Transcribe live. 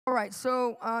All right,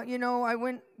 so, I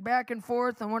went back and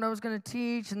forth on what I was going to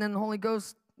teach, and then the Holy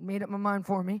Ghost made up my mind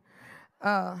for me.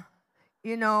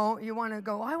 You want to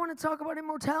go, I want to talk about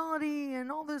immortality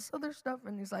and all this other stuff.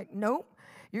 And he's like, nope,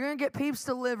 you're going to get peeps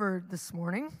delivered this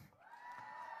morning.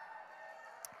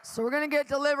 So we're going to get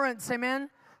deliverance,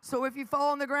 amen? So if you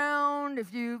fall on the ground,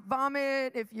 if you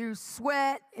vomit, if you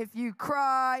sweat, if you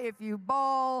cry, if you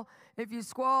bawl, if you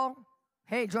squall,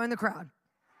 hey, join the crowd.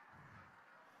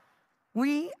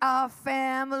 We are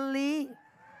family.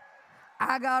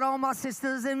 I got all my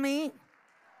sisters in me.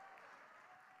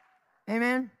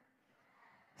 Amen.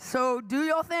 So do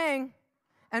your thing.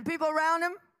 And people around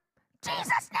him,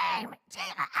 Jesus' name,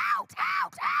 Jesus,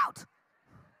 out.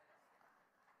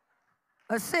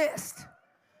 Assist.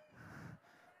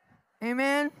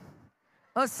 Amen.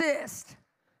 Assist.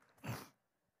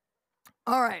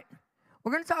 All right.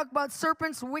 We're going to talk about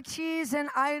serpents, witches, and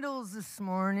idols this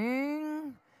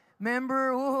morning.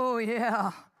 Remember,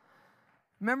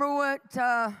 Remember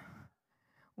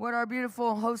what our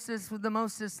beautiful hostess with the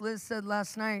mostest, Liz, said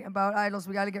last night about idols.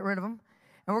 We got to get rid of them.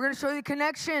 And we're going to show you the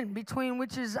connection between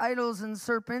witches, idols, and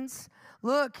serpents.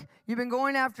 Look, you've been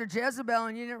going after Jezebel,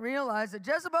 and you didn't realize that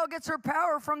Jezebel gets her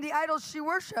power from the idols she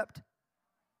worshipped.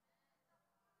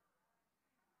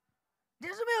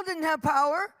 Jezebel didn't have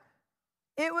power.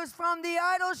 It was from the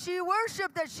idols she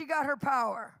worshipped that she got her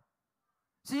power.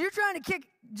 So you're trying to kick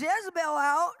Jezebel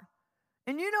out,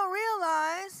 and you don't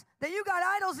realize that you got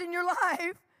idols in your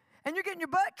life, and you're getting your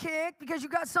butt kicked because you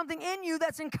got something in you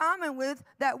that's in common with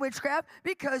that witchcraft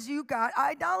because you got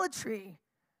idolatry.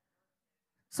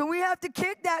 So we have to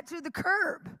kick that to the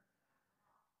curb.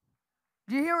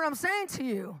 Do you hear what I'm saying to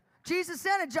you? Jesus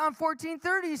said in John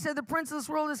 14:30, he said, the prince of this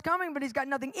world is coming, but he's got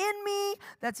nothing in me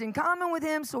that's in common with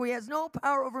him, so he has no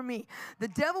power over me. The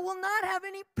devil will not have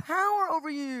any power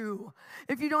over you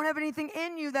if you don't have anything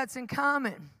in you that's in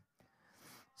common.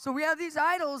 So we have these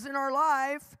idols in our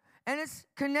life, and it's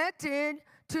connected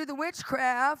to the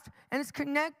witchcraft, and it's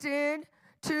connected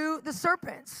to the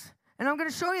serpents. And I'm going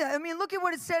to show you that. I mean, look at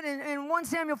what it said in 1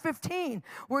 Samuel 15,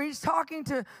 where he's talking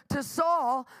to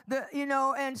Saul,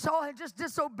 and Saul had just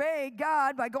disobeyed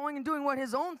God by going and doing what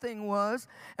his own thing was.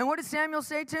 And what did Samuel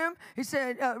say to him? He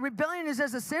said, rebellion is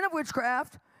as a sin of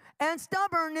witchcraft, and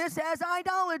stubbornness as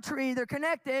idolatry. They're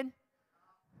connected.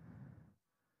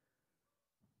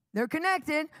 They're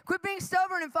connected. Quit being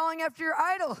stubborn and following after your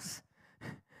idols,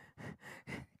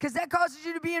 because that causes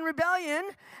you to be in rebellion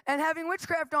and having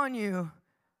witchcraft on you.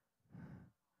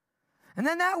 And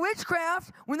then that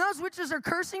witchcraft, when those witches are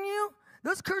cursing you,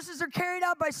 those curses are carried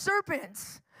out by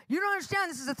serpents. You don't understand.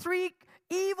 This is a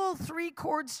evil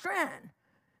three-chord strand.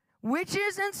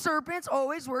 Witches and serpents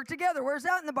always work together. Where's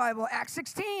that in the Bible? Acts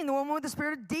 16, the woman with the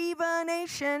spirit of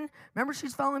divination. Remember,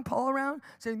 she's following Paul around,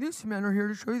 saying, these men are here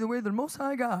to show you the way of the Most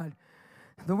High God,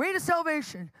 the way to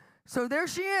salvation. So there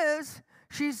she is.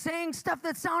 She's saying stuff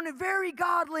that sounded very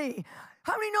godly.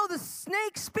 How many know the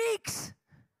snake speaks?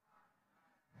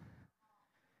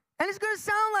 And it's going to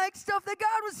sound like stuff that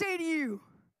God would say to you.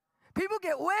 People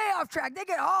get way off track. They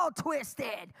get all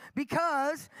twisted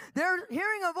because they're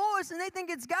hearing a voice and they think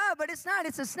it's God, but it's not.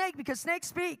 It's a snake because snakes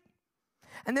speak.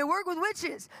 And they work with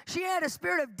witches. She had a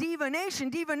spirit of divination.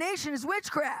 Divination is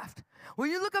witchcraft. When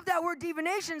you look up that word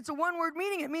divination, it's a one-word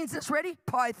meaning. It means this, ready?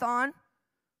 Python.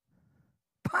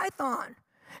 Python.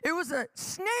 It was a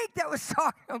snake that was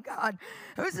talking, oh God.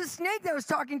 It was a snake that was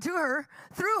talking to her,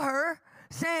 through her,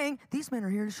 saying, these men are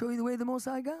here to show you the way of the Most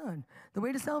High God, the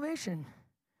way to salvation.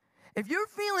 If you're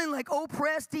feeling like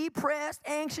oppressed, depressed,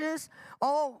 anxious,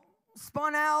 all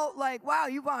spun out, like, wow,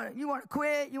 you want to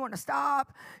quit, you want to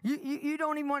stop, you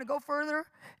don't even want to go further,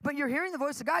 but you're hearing the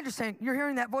voice of God, you're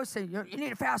hearing that voice say, you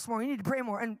need to fast more, you need to pray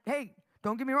more. And hey,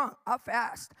 don't get me wrong, I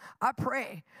fast, I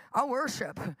pray, I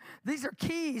worship. These are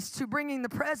keys to bringing the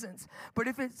presence. But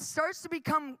if it starts to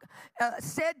become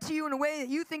said to you in a way that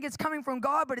you think it's coming from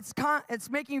God, but it's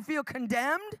making you feel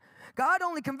condemned, God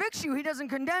only convicts you, he doesn't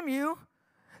condemn you.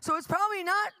 So it's probably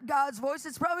not God's voice,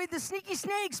 it's probably the sneaky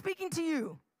snake speaking to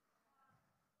you.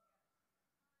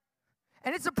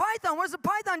 And it's a python. What does a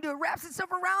python do? It wraps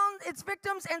itself around its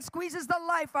victims and squeezes the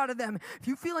life out of them. If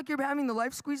you feel like you're having the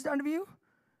life squeezed out of you,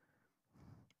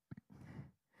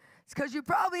 it's because you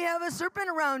probably have a serpent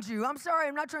around you. I'm sorry,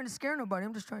 I'm not trying to scare nobody.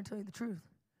 I'm just trying to tell you the truth.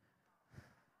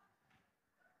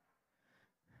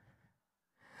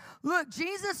 Look,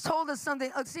 Jesus told us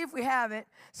something. Let's see if we have it.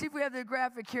 See if we have the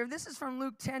graphic here. This is from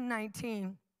Luke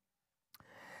 10:19.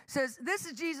 Says, this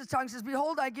is Jesus talking. Says,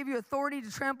 behold, I give you authority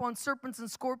to trample on serpents and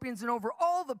scorpions and over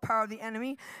all the power of the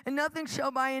enemy, and nothing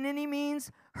shall by in any means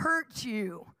hurt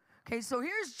you. Okay, so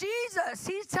here's Jesus.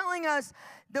 He's telling us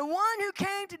The one who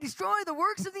came to destroy the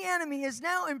works of the enemy is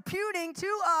now imputing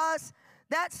to us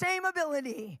that same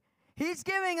ability. He's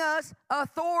giving us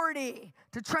authority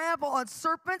to trample on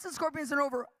serpents and scorpions and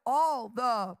over all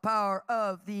the power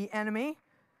of the enemy.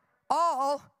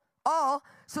 All,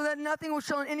 so that nothing will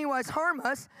shall in any wise harm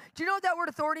us. Do you know what that word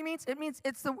authority means? It means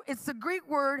it's the Greek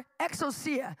word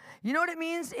exousia. You know what it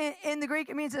means in the Greek?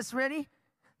 It means this. Ready?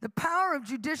 The power of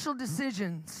judicial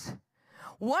decisions.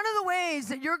 One of the ways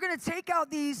that you're going to take out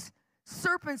these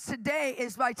serpents today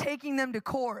is by taking them to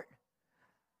court.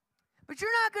 But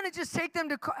you're not going to just take them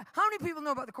to court. How many people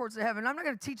know about the courts of heaven? I'm not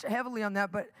going to teach heavily on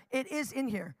that, but it is in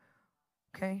here.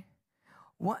 Okay?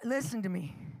 Listen to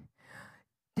me.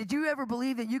 Did you ever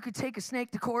believe that you could take a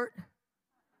snake to court?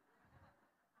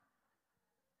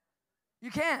 You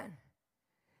can.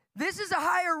 This is a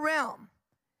higher realm.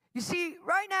 You see,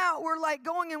 right now, we're like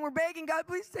going and we're begging God,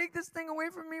 please take this thing away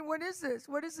from me. What is this?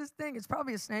 What is this thing? It's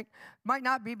probably a snake. Might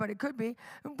not be, but it could be.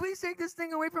 And please take this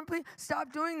thing away from me. Please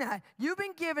stop doing that. You've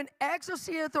been given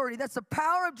exousia authority. That's the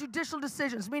power of judicial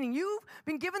decisions, meaning you've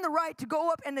been given the right to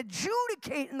go up and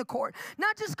adjudicate in the court.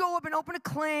 Not just go up and open a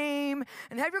claim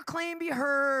and have your claim be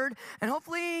heard. And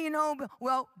hopefully,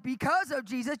 well, because of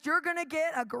Jesus, you're going to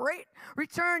get a great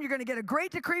return. You're going to get a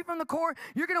great decree from the court.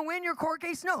 You're going to win your court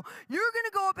case. No, you're going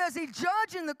to go up as a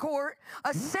judge in the court,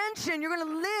 ascension. You're going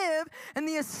to live in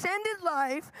the ascended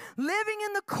life, living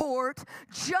in the court,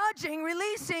 judging,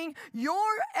 releasing your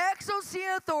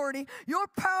exousia authority, your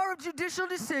power of judicial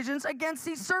decisions against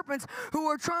these serpents who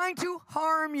are trying to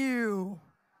harm you.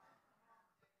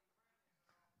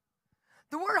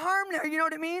 The word harm there, you know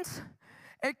what it means?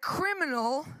 A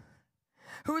criminal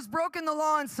who has broken the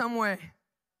law in some way.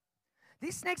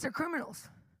 These snakes are criminals.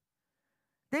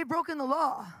 They've broken the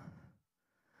law.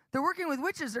 They're working with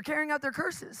witches. They're carrying out their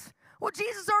curses. Well,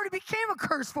 Jesus already became a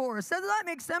curse for us. So that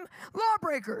makes them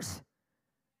lawbreakers.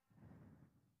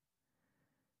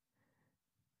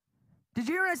 Did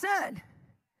you hear what I said?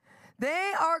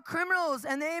 They are criminals,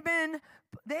 and they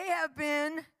have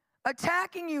been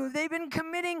attacking you. They've been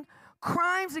committing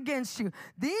crimes against you.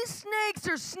 These snakes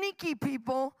are sneaky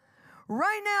people.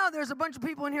 Right now, there's a bunch of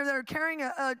people in here that are carrying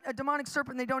a demonic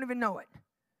serpent, and they don't even know it.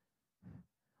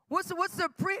 What is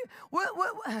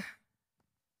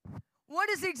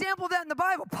the example of that in the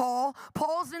Bible?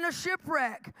 Paul's in a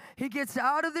shipwreck. He gets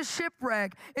out of the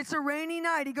shipwreck. It's a rainy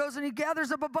night. He goes and he gathers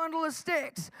up a bundle of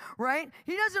sticks, right?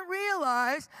 He doesn't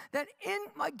realize that in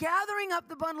gathering up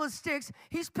the bundle of sticks,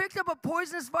 he's picked up a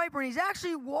poisonous viper, and he's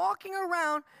actually walking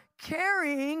around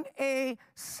carrying a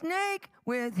snake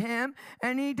with him,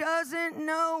 and he doesn't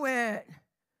know it.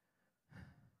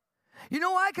 You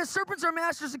know why? Because serpents are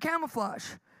masters of camouflage.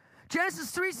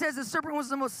 Genesis 3 says the serpent was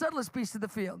the most subtlest beast of the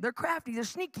field. They're crafty. They're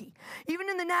sneaky. Even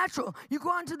in the natural, you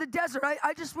go out into the desert.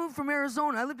 I just moved from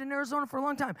Arizona. I lived in Arizona for a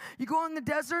long time. You go out in the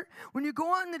desert. When you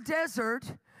go out in the desert,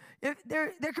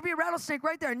 there could be a rattlesnake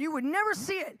right there, and you would never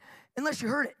see it unless you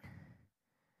heard it.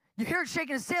 You hear it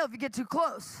shaking its tail if you get too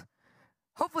close.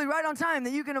 Hopefully right on time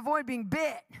that you can avoid being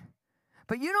bit.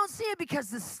 But you don't see it because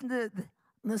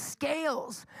the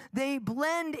scales, they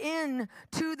blend in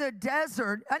to the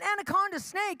desert. An anaconda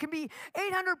snake can be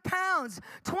 800 pounds,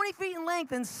 20 feet in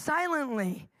length, and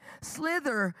silently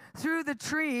slither through the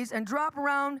trees and drop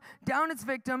around down its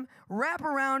victim, wrap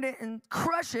around it, and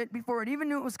crush it before it even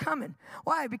knew it was coming.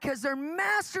 Why? Because they're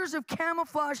masters of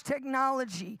camouflage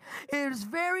technology. It is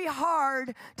very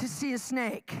hard to see a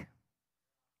snake.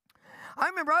 I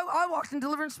remember I walked in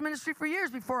deliverance ministry for years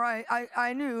before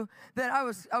I knew that I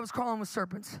was crawling with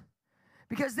serpents.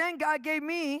 Because then God gave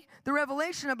me the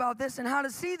revelation about this and how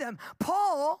to see them.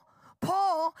 Paul,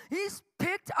 he's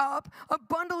picked up a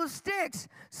bundle of sticks.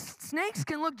 Snakes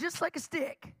can look just like a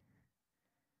stick.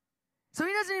 So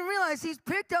he doesn't even realize he's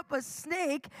picked up a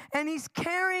snake and he's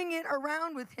carrying it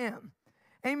around with him.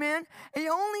 Amen? And he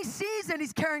only sees that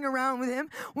he's carrying around with him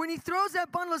when he throws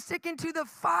that bundle of stick into the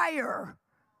fire.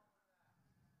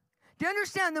 Do you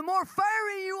understand? The more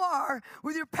fiery you are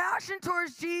with your passion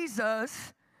towards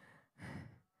Jesus,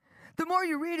 the more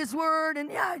you read his word and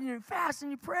you fast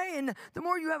and you pray, and the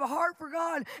more you have a heart for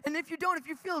God. And if you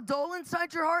feel dull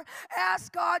inside your heart,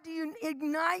 ask God to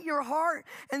ignite your heart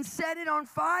and set it on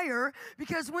fire,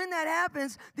 because when that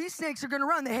happens, these snakes are going to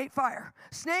run. They hate fire.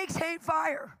 Snakes hate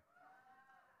fire.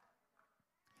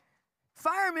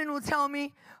 Firemen will tell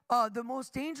me the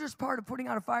most dangerous part of putting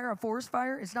out a forest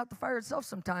fire, is not the fire itself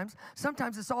sometimes.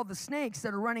 Sometimes it's all the snakes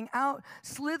that are running out,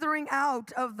 slithering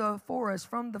out of the forest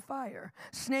from the fire.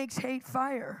 Snakes hate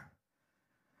fire.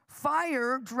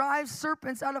 Fire drives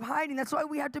serpents out of hiding. That's why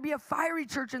we have to be a fiery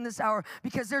church in this hour,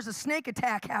 because there's a snake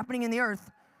attack happening in the earth.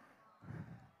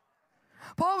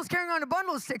 Paul was carrying on a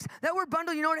bundle of sticks. That word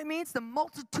bundle, you know what it means? The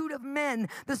multitude of men.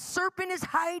 The serpent is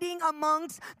hiding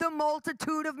amongst the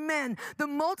multitude of men. The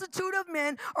multitude of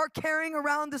men are carrying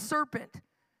around the serpent.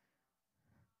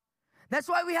 That's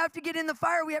why we have to get in the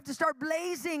fire. We have to start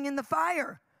blazing in the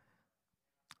fire.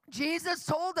 Jesus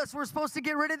told us we're supposed to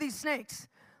get rid of these snakes.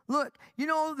 Look, you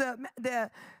know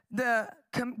the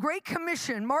Great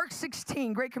Commission, Mark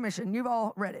 16, Great Commission. You've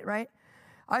all read it, right?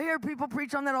 I hear people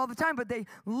preach on that all the time, but they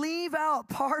leave out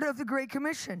part of the Great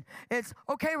Commission. It's,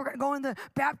 okay, we're going to go in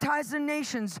baptize the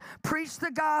nations, preach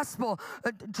the gospel,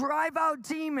 drive out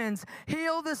demons,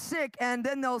 heal the sick, and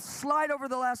then they'll slide over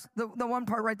the one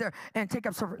part right there and take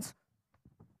up serpents.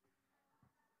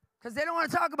 Because they don't want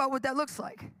to talk about what that looks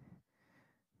like.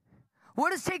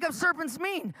 What does take up serpents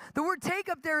mean? The word take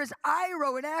up there is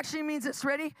iro. It actually means this.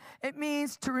 Ready? It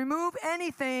means to remove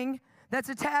anything that's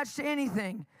attached to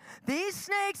anything. These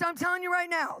snakes, I'm telling you right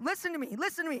now, listen to me.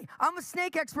 I'm a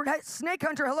snake expert, snake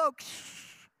hunter, hello.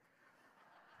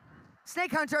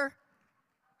 Snake hunter.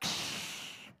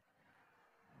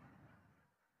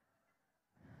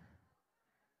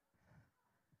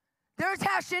 They're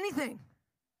attached to anything.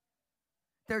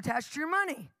 They're attached to your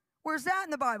money. Where's that in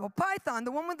the Bible? Python,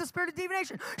 the one with the spirit of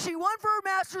divination. She won for her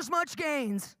masters much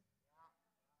gains.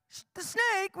 The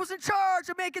snake was in charge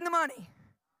of making the money.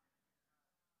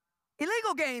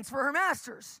 Illegal gains for her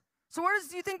masters. So what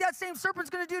do you think that same serpent's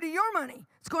going to do to your money?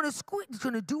 It's going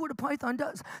to do what a python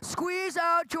does. Squeeze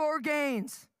out your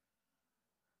gains.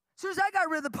 As soon as I got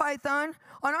rid of the python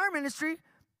on our ministry,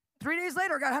 3 days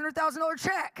later I got a $100,000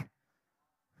 check.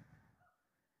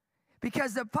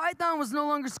 Because the python was no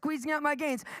longer squeezing out my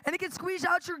gains. And it can squeeze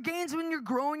out your gains when you're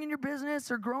growing in your business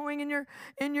or growing in your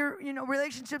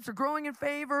relationships or growing in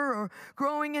favor or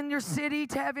growing in your city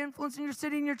to have influence in your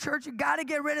city and your church. You got to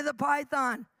get rid of the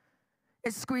python.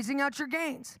 It's squeezing out your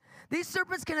gains. These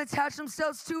serpents can attach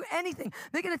themselves to anything.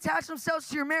 They can attach themselves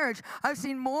to your marriage. I've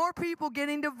seen more people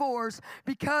getting divorced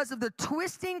because of the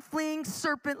twisting, fleeing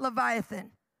serpent Leviathan.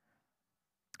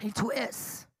 He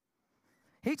twists.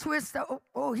 He twists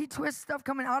stuff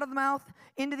coming out of the mouth,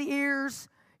 into the ears,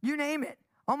 you name it.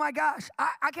 Oh my gosh,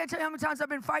 I can't tell you how many times I've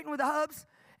been fighting with the hubs,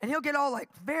 and he'll get all like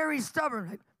very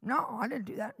stubborn. Like, no, I didn't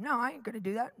do that. No, I ain't going to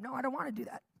do that. No, I don't want to do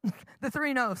that. The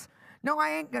 3 no's. No, I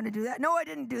ain't going to do that. No, I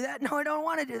didn't do that. No, I don't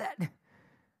want to do that.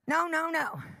 No.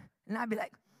 And I'd be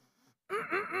like,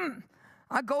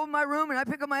 I go in my room and I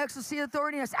pick up my exousia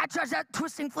authority and I say, I judge that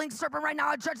twisting, fleeing serpent right now.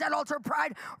 I judge that altar of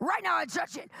pride right now. I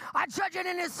judge it. I judge it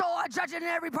in his soul. I judge it in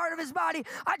every part of his body.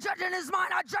 I judge it in his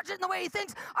mind. I judge it in the way he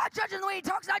thinks. I judge it in the way he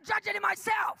talks. And I judge it in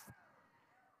myself.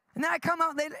 And then I come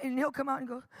out and he'll come out and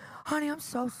go, honey, I'm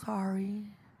so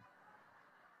sorry.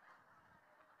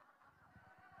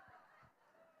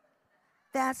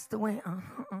 That's the way,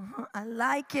 I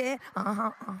like it,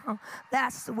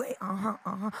 That's the way,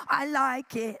 I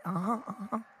like it,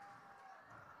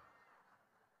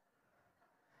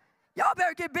 Y'all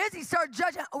better get busy, start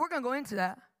judging. Oh, we're going to go into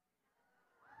that.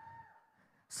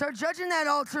 Start judging that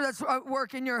altar that's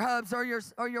working your hubs or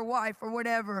your wife or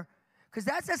whatever. Because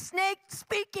that's a snake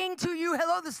speaking to you.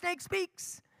 Hello, the snake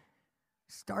speaks.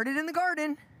 Started in the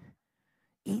garden.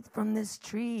 Eat from this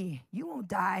tree. You won't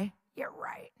die. You're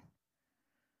right.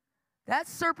 That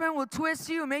serpent will twist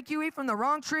you and make you eat from the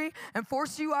wrong tree and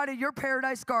force you out of your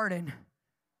paradise garden.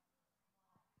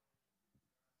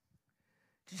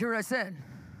 Did you hear what I said?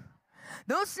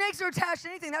 Those snakes are attached to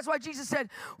anything. That's why Jesus said,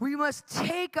 we must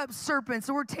take up serpents.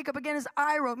 The word take up again is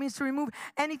iro. It means to remove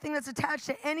anything that's attached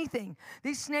to anything.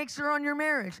 These snakes are on your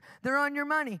marriage. They're on your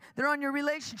money. They're on your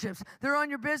relationships. They're on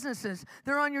your businesses.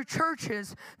 They're on your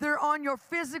churches. They're on your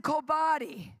physical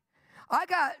body. I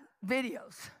got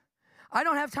videos. I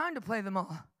don't have time to play them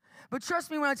all. But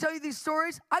trust me, when I tell you these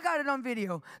stories, I got it on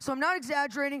video. So I'm not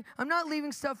exaggerating. I'm not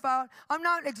leaving stuff out. I'm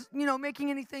not, making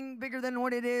anything bigger than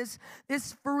what it is.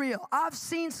 It's for real. I've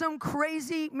seen some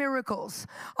crazy miracles.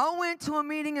 I went to a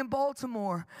meeting in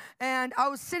Baltimore, and I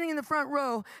was sitting in the front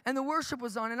row, and the worship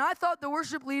was on. And I thought the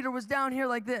worship leader was down here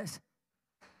like this,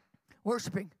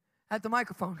 worshiping at the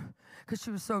microphone, because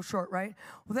she was so short, right?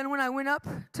 Well, then when I went up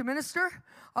to minister,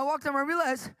 I walked up and I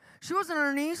realized she wasn't on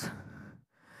her knees.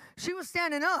 She was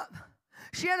standing up.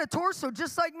 She had a torso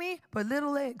just like me, but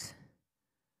little legs.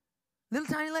 Little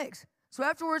tiny legs. So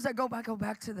afterwards, I go back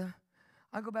to the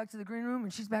green room,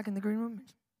 and she's back in the green room.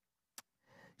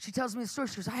 She tells me the story.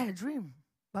 She goes, I had a dream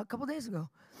about a couple days ago.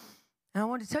 And I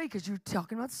wanted to tell you because you were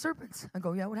talking about the serpents. I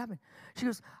go, yeah, what happened? She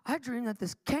goes, I dreamed that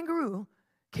this kangaroo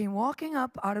came walking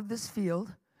up out of this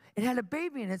field. It had a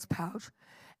baby in its pouch,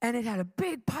 and it had a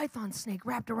big python snake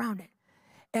wrapped around it.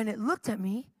 And it looked at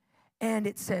me, and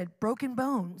it said, broken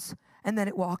bones, and then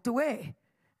it walked away.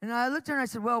 And I looked at her and I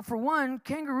said, well, for one,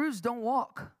 kangaroos don't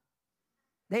walk.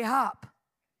 They hop.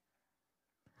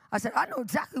 I said, I know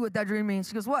exactly what that dream means.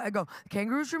 She goes, what? I go,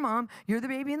 kangaroo's your mom. You're the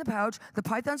baby in the pouch. The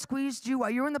python squeezed you while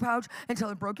you were in the pouch until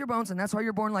it broke your bones, and that's why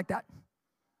you're born like that.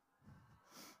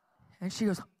 And she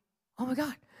goes, oh, my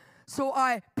God. So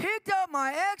I picked up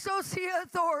my XOC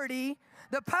authority,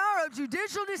 the power of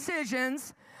judicial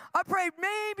decisions. I prayed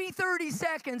maybe 30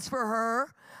 seconds for her.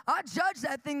 I judged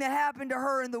that thing that happened to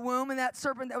her in the womb and that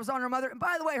serpent that was on her mother. And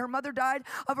by the way, her mother died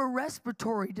of a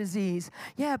respiratory disease.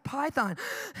 Yeah, python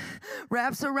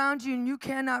wraps around you and you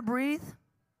cannot breathe.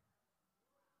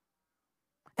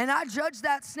 And I judged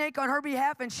that snake on her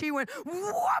behalf, and she went,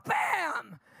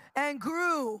 whoop-bam, and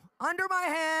grew under my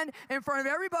hand in front of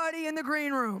everybody in the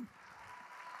green room.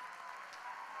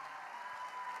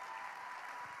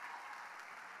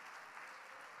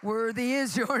 Worthy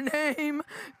is your name,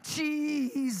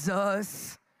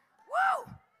 Jesus. Whoa!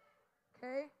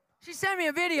 Okay. She sent me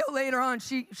a video later on.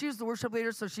 She was the worship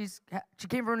leader, so she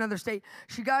came from another state.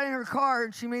 She got in her car,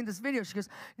 and she made this video. She goes,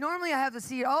 normally I have the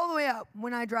seat all the way up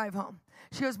when I drive home.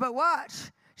 She goes, but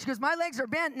watch. She goes, my legs are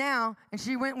bent now. And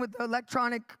she went with the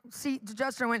electronic seat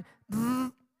adjuster and went,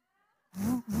 vroom,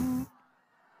 vroom, vroom,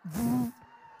 vroom.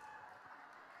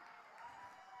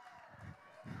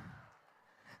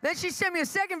 Then she sent me a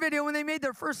second video when they made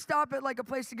their first stop at like a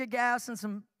place to get gas and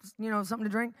some, something to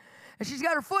drink. And she's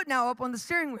got her foot now up on the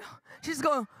steering wheel. She's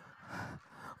going,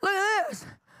 look at this.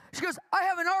 She goes, I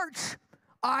have an arch.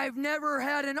 I've never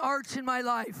had an arch in my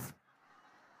life.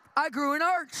 I grew an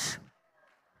arch.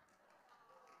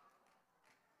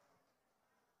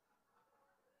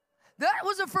 That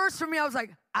was a first for me. I was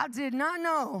like, I did not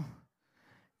know.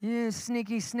 You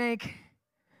sneaky snake.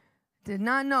 Did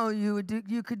not know you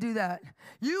could do that.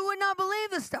 You would not believe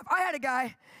this stuff. I had a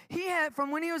guy, he had, from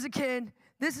when he was a kid,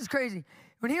 this is crazy.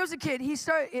 When he was a kid,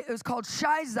 it was called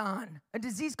Shizon, a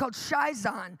disease called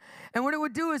Shizon. And what it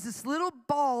would do is this little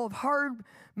ball of hard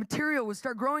material would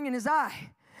start growing in his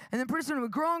eye. And then pretty soon it would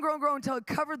grow and grow and grow until it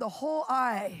covered the whole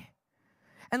eye.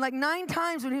 And like 9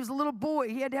 times when he was a little boy,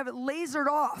 he had to have it lasered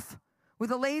off with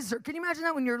a laser. Can you imagine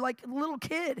that when you're like a little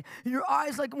kid and your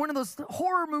eyes like one of those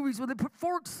horror movies where they put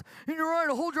forks in your eye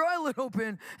to hold your eyelid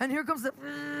open, and here comes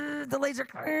the laser,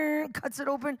 cuts it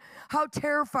open. How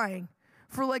terrifying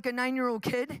for like a 9-year-old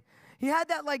kid. He had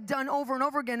that like done over and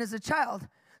over again as a child.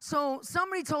 So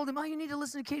somebody told him, oh, you need to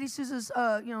listen to Katie Souza's,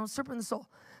 Serpent in the Soul.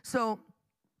 So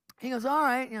he goes, all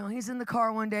right, he's in the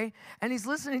car one day and he's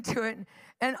listening to it.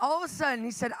 And all of a sudden he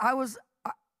said, I was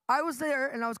there,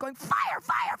 and I was going, fire,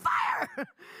 fire, fire,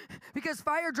 because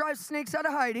fire drives snakes out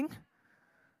of hiding.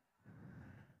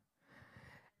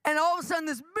 And all of a sudden,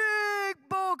 this big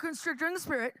boa constrictor in the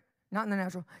spirit, not in the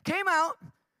natural, came out,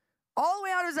 all the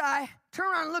way out of his eye,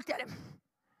 turned around and looked at him.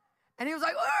 And he was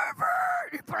like,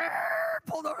 he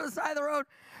pulled over to the side of the road,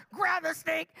 grabbed the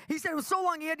snake. He said it was so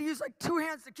long he had to use like 2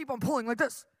 hands to keep on pulling like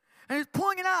this. And he's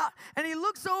pulling it out, and he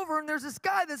looks over, and there's this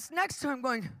guy that's next to him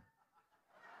going,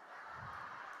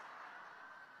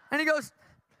 and he goes,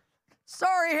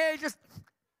 sorry, hey, just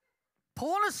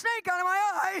pulling a snake out of my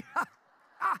eye.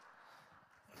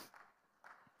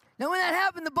 Now, when that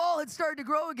happened, the ball had started to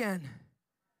grow again.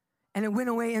 And it went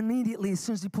away immediately as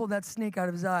soon as he pulled that snake out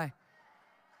of his eye.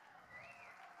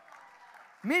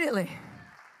 Immediately.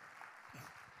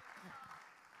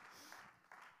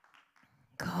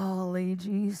 Golly,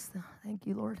 geez. Thank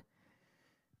you, Lord.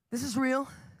 This is real.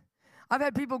 I've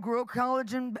had people grow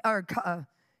collagen, not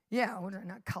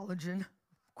collagen.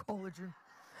 Collagen.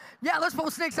 Yeah, let's pull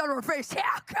snakes out of our face. Yeah,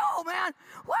 cool, man.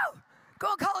 Whoa.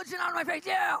 Go collagen out of my face.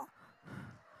 Yeah.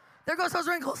 There goes those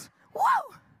wrinkles.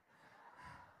 Whoa.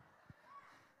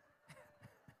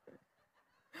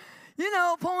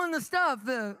 Pulling the stuff,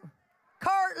 the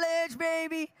cartilage,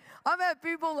 baby. I've had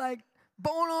people like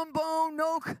bone on bone,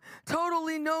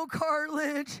 totally no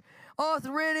cartilage,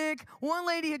 arthritic. One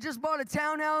lady had just bought a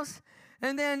townhouse,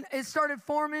 and then it started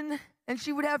forming, and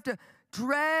she would have to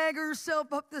drag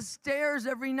herself up the stairs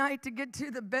every night to get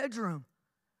to the bedroom.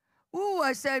 Ooh,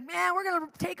 I said, man, we're going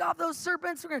to take off those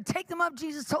serpents. We're going to take them up.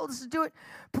 Jesus told us to do it.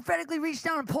 Prophetically reach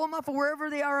down and pull them off of wherever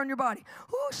they are on your body.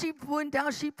 Ooh, she went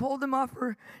down. She pulled them off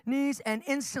her knees, and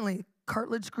instantly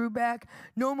cartilage grew back.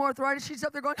 No more arthritis. She's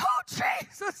up there going, oh,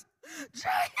 Jesus, Jesus,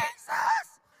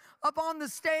 up on the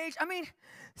stage. I mean,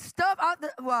 stuff out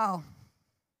there. Wow.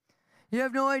 You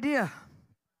have no idea.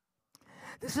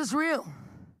 This is real.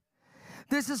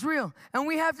 This is real. And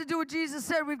we have to do what Jesus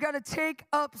said. We've got to take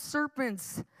up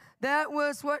serpents. That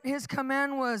was what his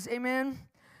command was. Amen.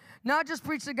 Not just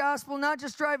preach the gospel, not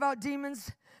just drive out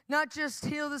demons, not just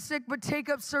heal the sick, but take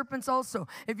up serpents also.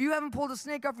 If you haven't pulled a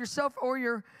snake off yourself or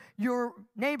your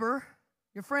neighbor,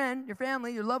 your friend, your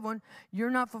family, your loved one, you're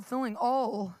not fulfilling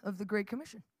all of the Great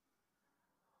Commission.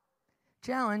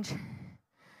 Challenge.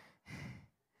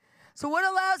 So what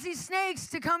allows these snakes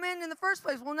to come in the first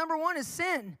place? Well, number one is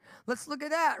sin. Let's look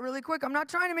at that really quick. I'm not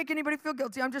trying to make anybody feel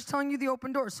guilty. I'm just telling you the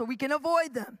open doors so we can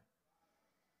avoid them.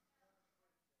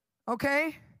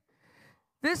 Okay?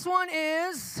 This one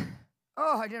is,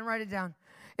 I didn't write it down.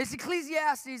 It's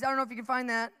Ecclesiastes. I don't know if you can find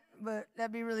that, but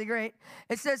that'd be really great.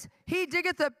 It says, he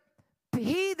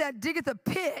that diggeth a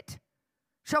pit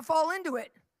shall fall into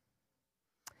it.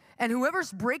 And whoever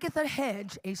breaketh a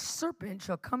hedge, a serpent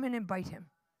shall come in and bite him.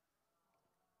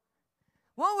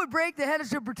 What would break the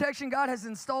hedge of protection God has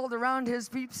installed around his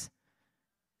peeps?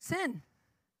 Sin.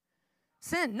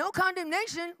 Sin. No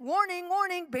condemnation. Warning,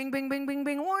 warning. Bing, bing, bing, bing,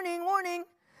 bing. Warning, warning.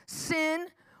 Sin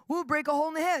will break a hole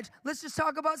in the hedge. Let's just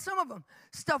talk about some of them.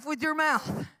 Stuff with your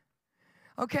mouth.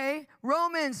 Okay?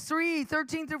 Romans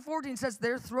 3:13-14 says,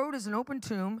 their throat is an open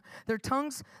tomb. Their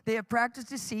tongues, they have practiced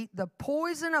deceit. The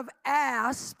poison of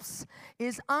asps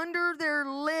is under their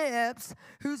lips,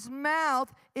 whose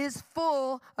mouth is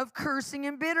full of cursing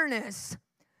and bitterness.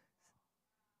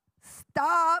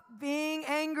 Stop being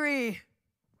angry.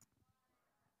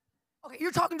 Okay,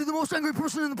 you're talking to the most angry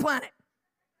person on the planet.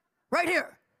 Right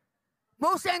here.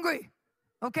 Most angry.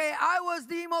 Okay, I was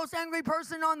the most angry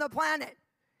person on the planet.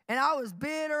 And I was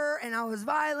bitter, and I was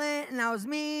violent, and I was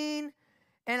mean,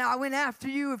 and I went after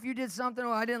you if you did something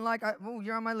I didn't like.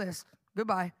 You're on my list.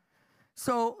 Goodbye.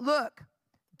 So look,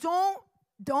 don't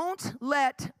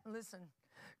let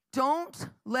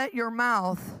your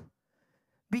mouth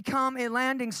become a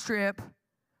landing strip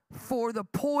for the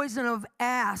poison of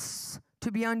asps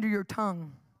to be under your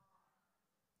tongue.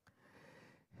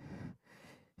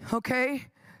 Okay?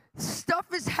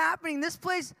 Stuff is happening. This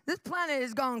planet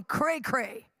has gone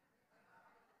cray-cray.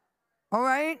 All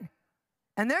right?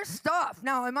 And there's stuff.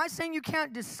 Now, am I saying you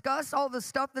can't discuss all the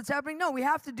stuff that's happening? No, we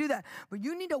have to do that. But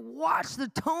you need to watch the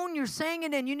tone you're saying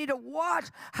it in. You need to watch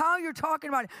how you're talking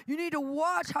about it. You need to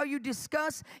watch how you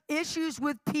discuss issues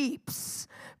with peeps.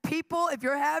 People, if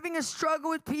you're having a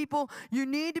struggle with people, you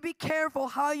need to be careful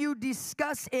how you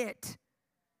discuss it.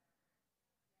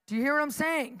 Do you hear what I'm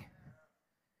saying?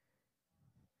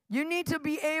 You need to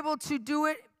be able to do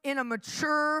it in a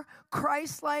mature,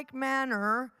 Christ-like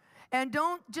manner. And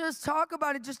don't just talk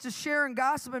about it just to share and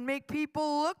gossip and make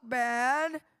people look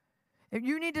bad. If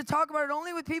you need to talk about it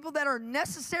only with people that are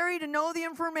necessary to know the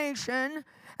information,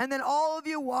 and then all of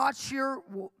you watch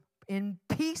in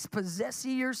peace possess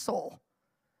ye your soul.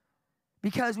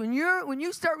 Because when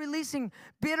you start releasing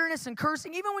bitterness and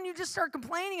cursing, even when you just start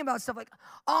complaining about stuff like,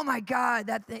 oh my God,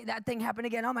 that thing happened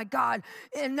again. Oh my God,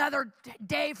 another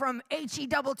day from HE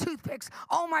double toothpicks.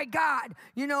 Oh my God,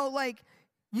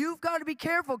 you've got to be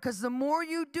careful, because the more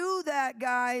you do that,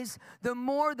 guys, the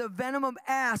more the venom of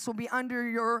ass will be under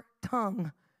your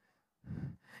tongue.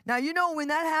 Now, when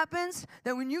that happens,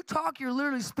 that when you talk, you're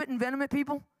literally spitting venom at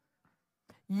people.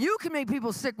 You can make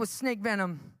people sick with snake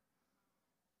venom.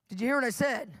 Did you hear what I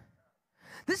said?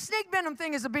 This snake venom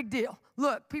thing is a big deal.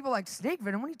 Look, people are like, snake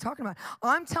venom? What are you talking about?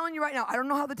 I'm telling you right now, I don't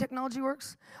know how the technology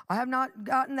works. I have not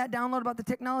gotten that download about the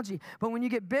technology. But when you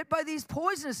get bit by these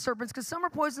poisonous serpents, because some are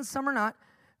poisonous, some are not,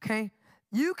 okay,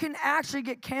 you can actually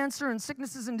get cancer and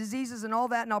sicknesses and diseases and all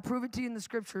that, and I'll prove it to you in the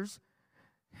scriptures.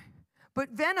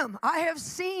 But venom, I have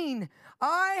seen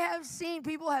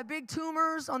people have big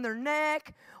tumors on their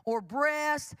neck or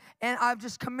breast, and I've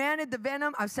just commanded the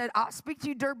venom. I've said, I'll speak to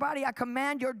you, dirt body. I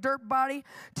command your dirt body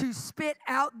to spit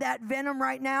out that venom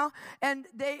right now. And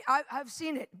I've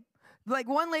seen it. Like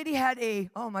one lady had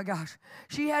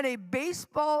she had a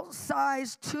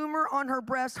baseball-sized tumor on her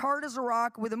breast, hard as a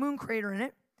rock, with a moon crater in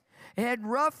it. It had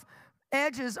rough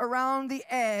edges around the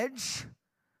edge,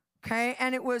 okay,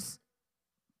 and it was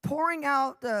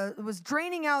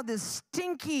draining out this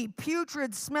stinky,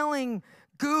 putrid-smelling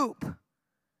goop.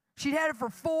 She'd had it for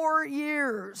 4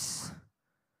 years,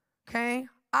 okay?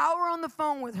 Hour on the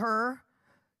phone with her,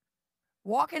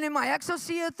 walking in my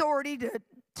exocia authority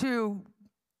to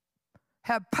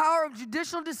have power of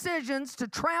judicial decisions to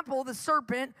trample the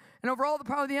serpent and over all the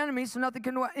power of the enemy so nothing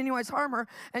can anyways harm her.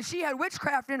 And she had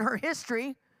witchcraft in her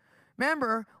history.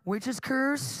 Remember, witches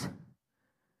curse,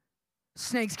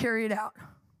 snakes carry it out.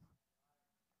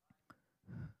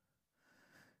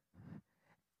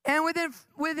 And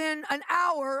within an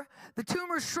hour, the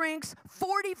tumor shrinks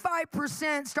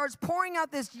 45%, starts pouring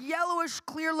out this yellowish,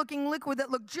 clear-looking liquid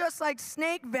that looked just like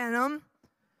snake venom.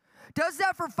 Does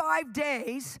that for 5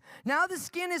 days. Now the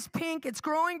skin is pink. It's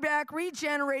growing back,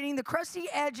 regenerating. The crusty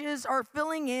edges are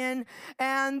filling in,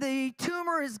 and the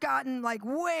tumor has gotten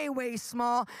way, way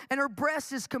small, and her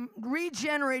breast is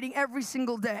regenerating every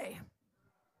single day.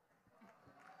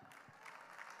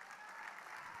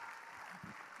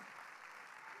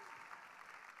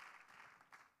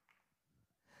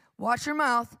 Watch your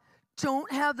mouth.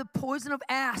 Don't have the poison of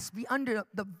asp be under,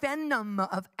 the venom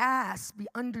of asp be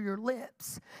under your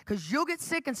lips. Because you'll get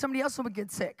sick and somebody else will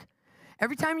get sick.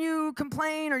 Every time you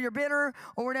complain or you're bitter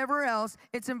or whatever else,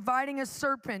 it's inviting a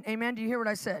serpent. Amen? Do you hear what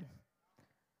I said?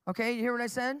 Okay, you hear what I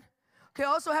said? Okay,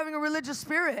 also having a religious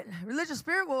spirit. Religious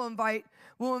spirit will invite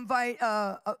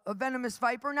a venomous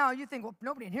viper. Now, you think, well,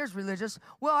 nobody in here is religious.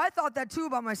 Well, I thought that too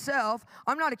about myself.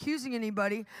 I'm not accusing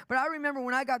anybody, but I remember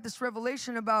when I got this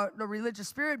revelation about the religious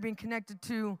spirit being connected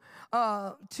to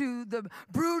the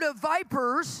brood of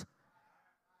vipers.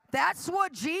 That's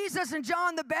what Jesus and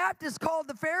John the Baptist called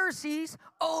the Pharisees.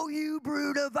 Oh, you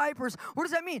brood of vipers. What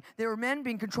does that mean? They were men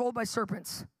being controlled by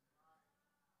serpents.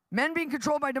 Men being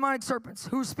controlled by demonic serpents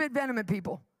who spit venom at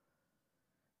people.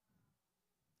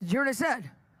 Did you hear what I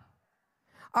said?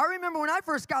 I remember when I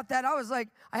first got that,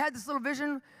 I had this little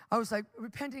vision. I was like,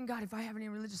 repenting, God, if I have any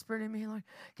religious spirit in me, like,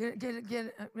 get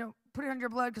it, put it under your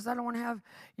blood, because I don't want to have,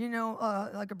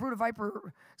 like a brood of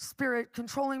viper spirit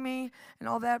controlling me and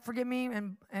all that. Forgive me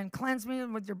and cleanse me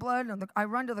with your blood. And I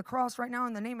run to the cross right now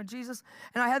in the name of Jesus.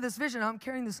 And I had this vision. I'm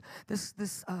carrying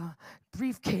this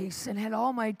briefcase and had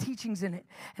all my teachings in it.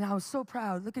 And I was so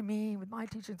proud. Look at me with my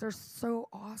teachings. They're so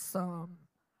awesome.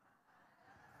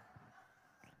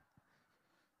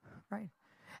 Right.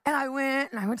 And I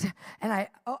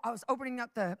was opening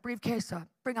up the briefcase to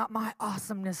bring out my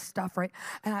awesomeness stuff, right?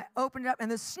 And I opened it up, and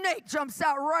the snake jumps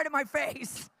out right in my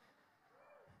face.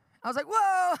 I was like,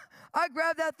 whoa! I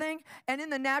grabbed that thing, and in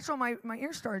the natural, my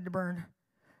ear started to burn.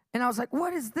 And I was like,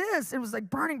 what is this? It was like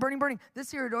burning, burning, burning.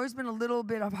 This ear had always been a little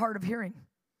bit hard of hearing.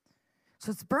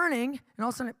 So it's burning, and all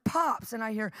of a sudden it pops, and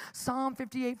I hear Psalm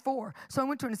 58:4. So I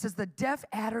went to it, and it says, the deaf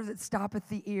adder that stoppeth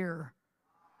the ear.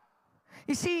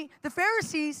 You see, the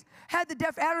Pharisees had the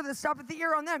deaf adder that stopped at the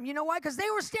ear on them. You know why? Because they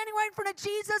were standing right in front of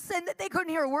Jesus and they couldn't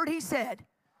hear a word he said.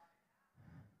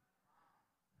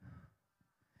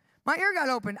 My ear got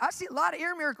opened. I see a lot of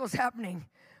ear miracles happening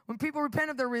when people repent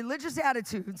of their religious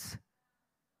attitudes.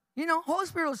 Holy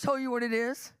Spirit will show you what it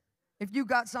is if you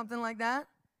got something like that.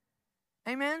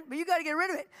 Amen? But you got to get rid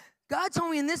of it. God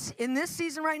told me in this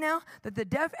season right now that the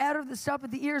deaf adder that stopped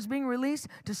at the ear is being released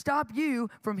to stop you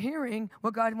from hearing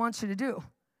what God wants you to do.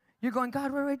 You're going,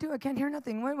 God, what do I do? I can't hear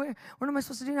nothing. What am I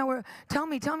supposed to do now? Tell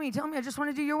me. I just want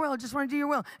to do your will. And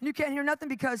you can't hear nothing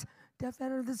because deaf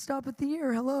adder that stopped at the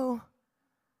ear. Hello.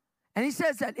 And he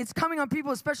says that it's coming on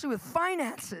people, especially with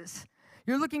finances.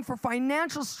 You're looking for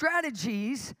financial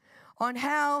strategies on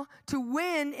how to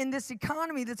win in this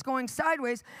economy that's going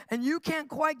sideways, and you can't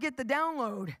quite get the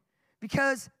download.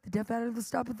 Because the deaf adder will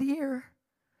stop at the ear.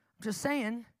 I'm just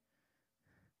saying.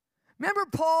 Remember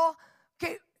Paul?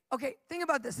 Okay, think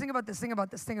about this. Remember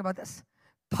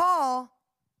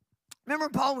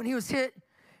Paul when he was hit?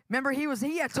 Remember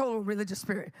he had total religious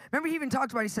spirit. Remember he even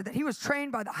talked about, he said that he was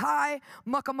trained by the high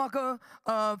mucka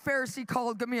Pharisee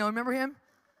called Gamaliel. Remember him?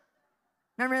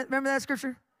 Remember that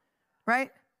scripture? Right?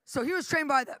 So he was trained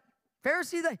by the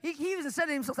Pharisee. He even said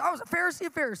to himself, I was a Pharisee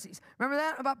of Pharisees. Remember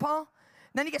that about Paul?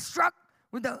 Then he gets struck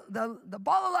with the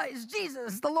ball of light.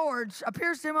 Jesus, the Lord,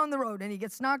 appears to him on the road, and he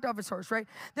gets knocked off his horse, right?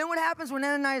 Then what happens when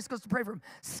Ananias goes to pray for him?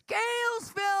 Scales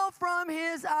fell from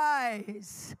his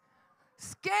eyes.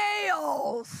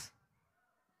 Scales.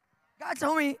 God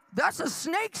told me, that's a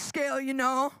snake scale,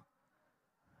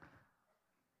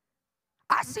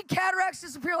 I see cataracts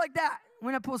disappear like that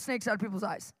when I pull snakes out of people's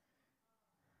eyes.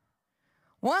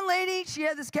 One lady, she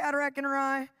had this cataract in her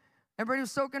eye. Everybody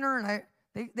was soaking her, and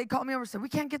They called me over and said, we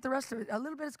can't get the rest of it. A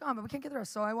little bit is gone, but we can't get the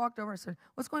rest. So I walked over and said,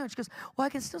 what's going on? She goes, well, I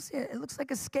can still see it. It looks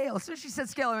like a scale. As soon as she said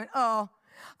scale, I went, oh.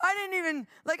 I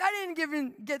didn't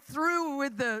even get through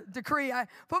with the decree. I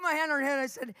put my hand on her head. I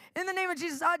said, in the name of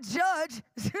Jesus, I judge.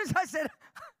 As soon as I said,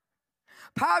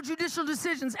 power judicial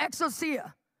decisions,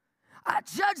 exousia. I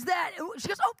judge that. She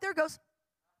goes, oh, there it goes.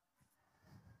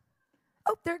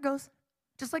 Oh, there it goes.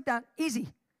 Just like that. Easy.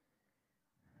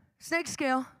 Snake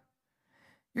scale.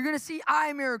 You're going to see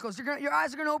eye miracles. Your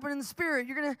eyes are going to open in the spirit.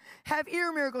 You're going to have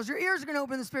ear miracles. Your ears are going to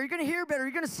open in the spirit. You're going to hear better.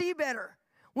 You're going to see better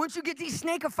once you get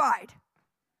de-snakified.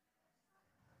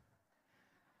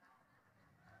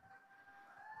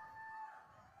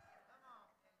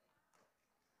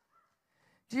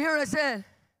 Did you hear what I said?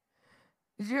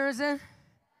 Did you hear what I said?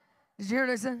 Did you hear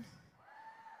what I said?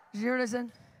 Did you hear what I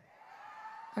said?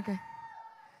 Okay.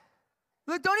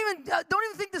 Look, don't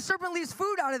even think the serpent leaves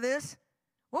food out of this.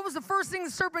 What was the first thing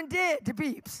the serpent did to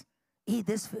peeps? Eat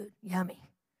this food. Yummy.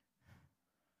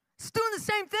 It's doing the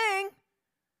same thing.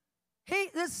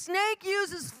 The snake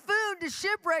uses food to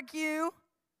shipwreck you.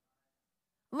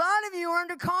 A lot of you are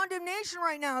under condemnation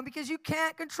right now because you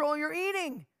can't control your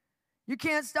eating. You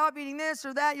can't stop eating this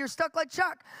or that. You're stuck like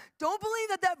Chuck. Don't believe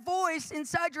that that voice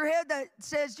inside your head that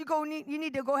says you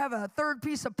need to go have a third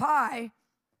piece of pie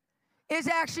is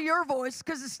actually your voice,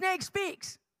 because the snake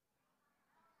speaks.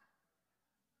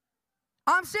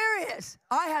 I'm serious.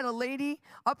 I had a lady,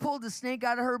 I pulled the snake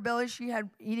out of her belly. She had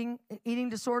eating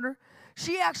disorder.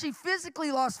 She actually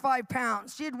physically lost 5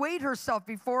 pounds. She had weighed herself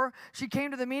before she came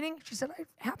to the meeting. She said, I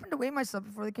happened to weigh myself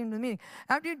before they came to the meeting.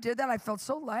 After you did that, I felt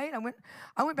so light. I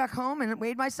went back home and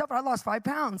weighed myself, and I lost 5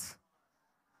 pounds.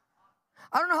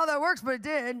 I don't know how that works, but it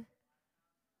did.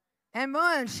 And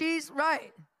man, she's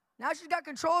right. Now she's got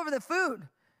control over the food.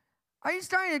 Are you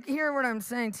starting to hear what I'm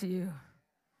saying to you?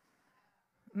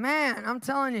 Man, I'm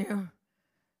telling you,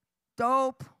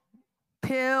 dope,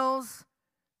 pills,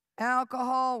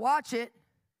 alcohol, watch it.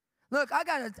 Look,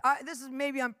 this is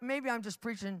maybe I'm just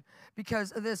preaching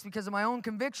because of my own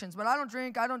convictions, but I don't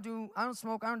drink, I don't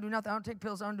smoke, I don't do nothing, I don't take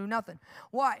pills, I don't do nothing.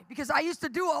 Why? Because I used to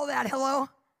do all that, hello?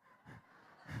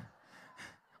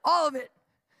 All of it.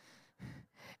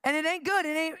 And it ain't good.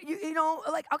 It ain't, you know,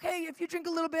 like, okay, if you drink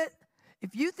a little bit,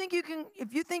 if you think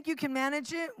you can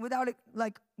manage it without it,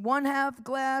 like 1/2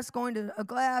 glass, going to a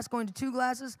glass, going to 2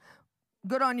 glasses,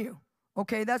 good on you.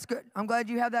 Okay, that's good. I'm glad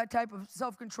you have that type of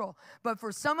self-control. But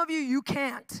for some of you, you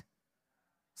can't.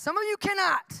 Some of you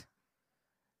cannot.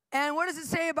 And what does it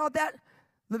say about that?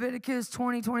 Leviticus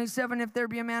 20:27, if there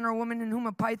be a man or a woman in whom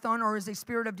a python or is a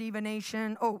spirit of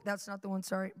divination. Oh, that's not the one,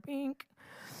 sorry. Bink.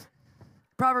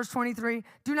 Proverbs 23,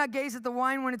 do not gaze at the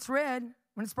wine when it's red,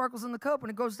 when it sparkles in the cup,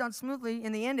 when it goes down smoothly.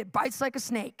 In the end, it bites like a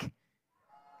snake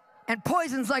and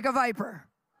poisons like a viper.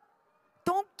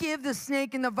 Don't give the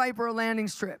snake and the viper a landing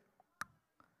strip.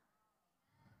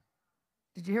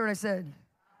 Did you hear what I said?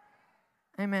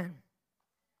 Amen.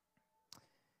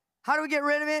 How do we get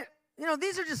rid of it? You know,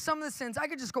 these are just some of the sins. I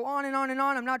could just go on and on and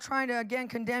on. I'm not trying to, again,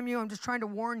 condemn you. I'm just trying to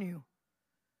warn you.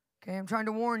 Okay, I'm trying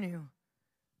to warn you.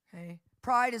 Okay.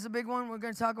 Pride is a big one. We're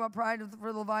going to talk about pride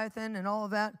for Leviathan and all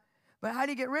of that. But how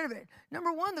do you get rid of it?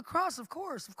 Number one, the cross, of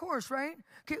course, right?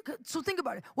 Okay, so think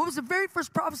about it. What was the very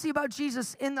first prophecy about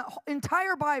Jesus in the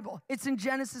entire Bible? It's in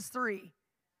Genesis 3,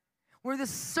 where the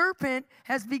serpent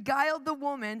has beguiled the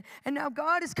woman, and now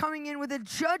God is coming in with a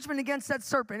judgment against that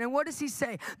serpent. And what does he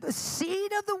say? The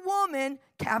seed of the woman,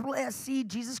 capital S, seed,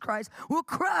 Jesus Christ, will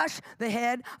crush the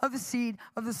head of the seed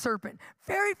of the serpent.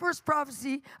 Very first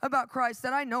prophecy about Christ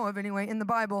that I know of anyway in the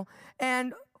Bible.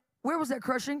 And where was that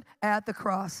crushing? At the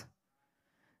cross.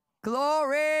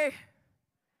 Glory.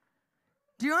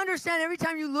 Do you understand? Every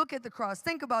time you look at the cross,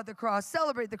 think about the cross,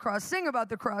 celebrate the cross, sing about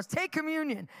the cross, take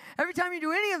communion. Every time you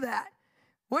do any of that,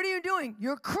 what are you doing?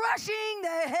 You're crushing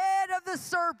the head of the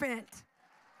serpent.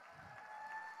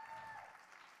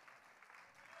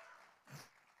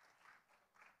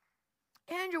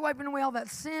 And you're wiping away all that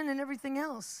sin and everything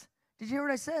else. Did you hear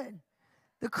what I said?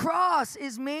 The cross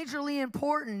is majorly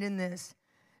important in this,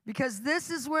 because this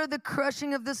is where the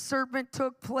crushing of the serpent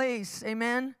took place.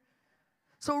 Amen?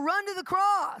 So run to the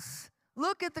cross.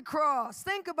 Look at the cross.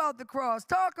 Think about the cross.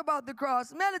 Talk about the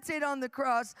cross. Meditate on the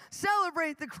cross.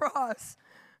 Celebrate the cross.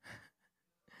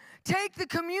 Take the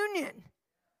communion.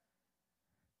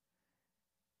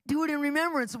 Do it in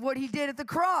remembrance of what he did at the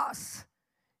cross.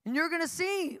 And you're going to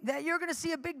see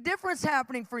a big difference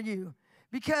happening for you,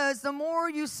 because the more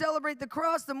you celebrate the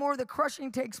cross, the more the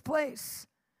crushing takes place.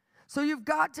 So you've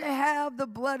got to have the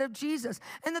blood of Jesus.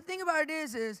 And the thing about it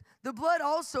is the blood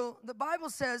also, the Bible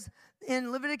says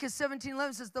in Leviticus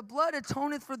 17:11, says the blood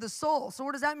atoneth for the soul. So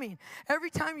what does that mean? Every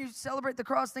time you celebrate the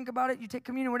cross, think about it, you take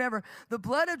communion, whatever, the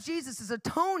blood of Jesus is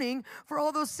atoning for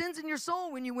all those sins in your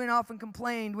soul when you went off and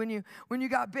complained, when you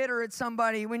got bitter at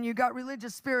somebody, when you got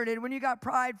religious spirited, when you got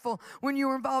prideful, when you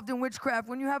were involved in witchcraft,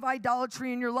 when you have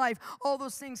idolatry in your life, all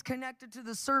those things connected to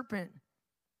the serpent.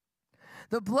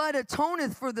 The blood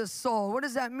atoneth for the soul. What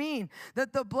does that mean?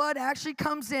 That the blood actually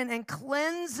comes in and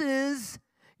cleanses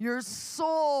your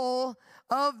soul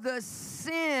of the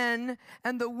sin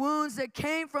and the wounds that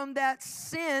came from that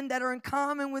sin that are in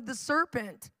common with the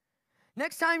serpent.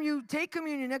 Next time you take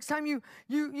communion, next time you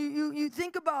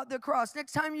think about the cross,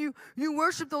 next time you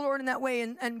worship the Lord in that way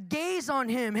and gaze on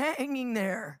him hanging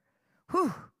there.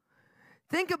 Whew.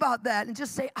 Think about that and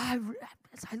just say,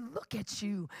 as I look at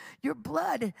you, your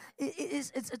blood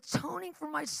it's atoning for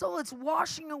my soul. It's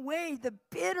washing away the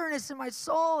bitterness in my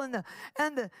soul and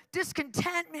the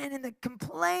discontentment and the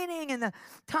complaining and the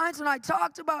times when I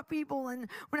talked about people and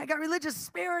when I got religious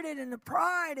spirited and the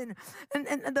pride and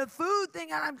the food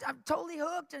thing. I'm totally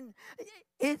hooked, and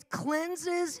it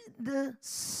cleanses the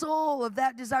soul of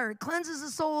that desire. It cleanses the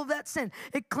soul of that sin.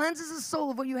 It cleanses the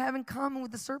soul of what you have in common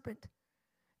with the serpent,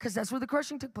 because that's where the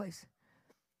crushing took place.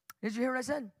 Did you hear what I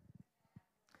said?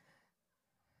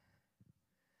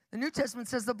 The New Testament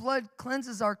says the blood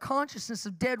cleanses our consciousness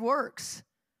of dead works.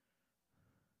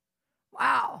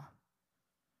 Wow.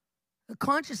 The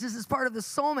consciousness is part of the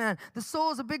soul, man. The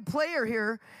soul is a big player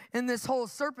here in this whole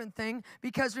serpent thing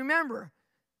because remember,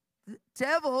 the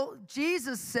devil,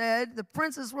 Jesus said, the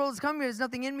prince of this world is coming. There's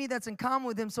nothing in me that's in common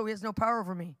with him, so he has no power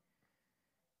over me.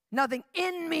 Nothing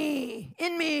in me,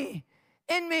 in me,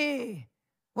 in me.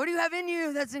 What do you have in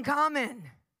you that's in common?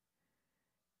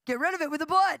 Get rid of it with the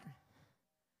blood.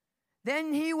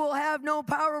 Then he will have no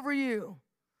power over you.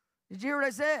 Did you hear what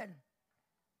I said?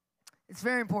 It's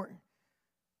very important.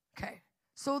 Okay.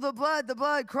 So the blood,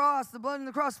 cross, the blood in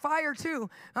the cross, fire too.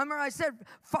 Remember I said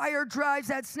fire drives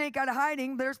that snake out of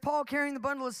hiding. There's Paul carrying the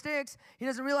bundle of sticks. He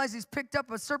doesn't realize he's picked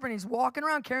up a serpent. He's walking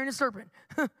around carrying a serpent.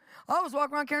 I was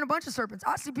walking around carrying a bunch of serpents.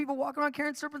 I see people walking around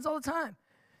carrying serpents all the time.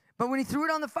 But when he threw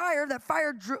it on the fire, that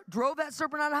fire drove that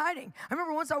serpent out of hiding. I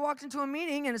remember once I walked into a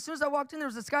meeting, and as soon as I walked in, there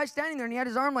was this guy standing there, and he had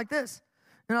his arm like this.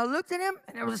 And I looked at him,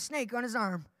 and there was a snake on his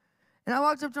arm. And I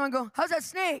walked up to him and go, how's that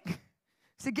snake?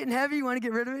 Is it getting heavy? You want to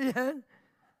get rid of it yet?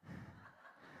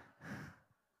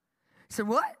 He said,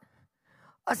 what?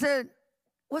 I said,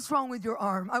 what's wrong with your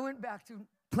arm? I went back to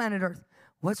planet Earth.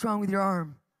 What's wrong with your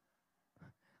arm?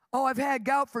 Oh, I've had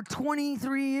gout for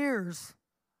 23 years.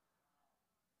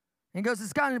 And he goes,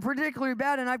 it's gotten particularly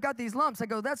bad, and I've got these lumps. I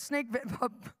go, that's snake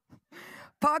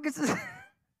pockets.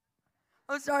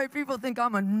 I'm sorry, people think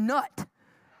I'm a nut.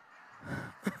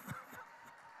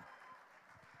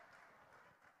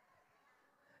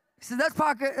 He said, that's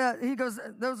pocket. He goes,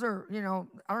 those are,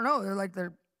 I don't know. They're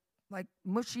like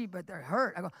mushy, but they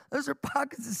hurt. I go, those are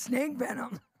pockets of snake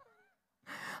venom.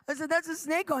 I said, that's a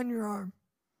snake on your arm.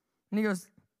 And he goes,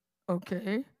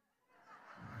 okay.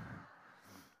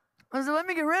 I said, let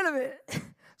me get rid of it.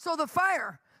 So the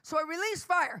fire. So I released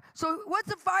fire. So what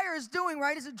the fire is doing,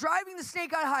 right, is it driving the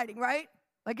snake out of hiding, right?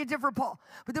 Like it did for Paul.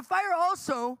 But the fire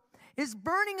also is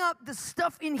burning up the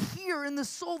stuff in here in the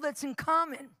soul that's in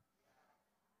common.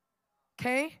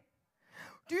 Okay?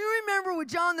 Do you remember what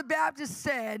John the Baptist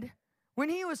said when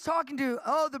he was talking to,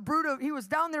 he was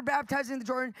down there baptizing in the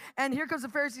Jordan, and here comes the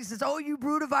Pharisee, he says, oh, you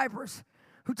brood of vipers,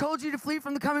 who told you to flee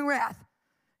from the coming wrath.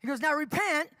 He goes, now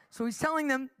repent. So he's telling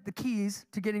them the keys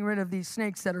to getting rid of these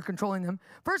snakes that are controlling them.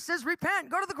 First says, repent,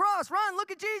 go to the cross, run,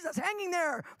 look at Jesus hanging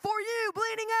there for you,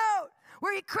 bleeding out,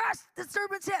 where he crushed the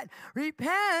serpent's head.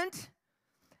 Repent,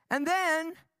 and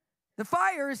then the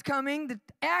fire is coming. The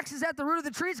axe is at the root of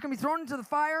the tree. It's going to be thrown into the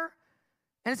fire,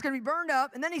 and it's going to be burned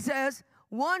up. And then he says,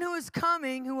 one who is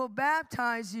coming who will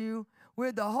baptize you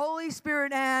with the Holy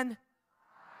Spirit and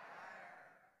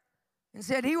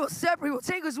said he will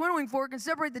take his winnowing fork and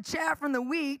separate the chaff from the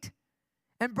wheat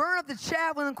and burn up the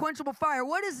chaff with unquenchable fire.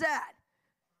 What is that?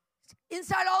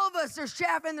 Inside all of us, there's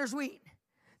chaff and there's wheat.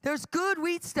 There's good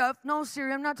wheat stuff. No,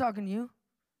 Siri, I'm not talking to you.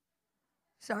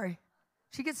 Sorry.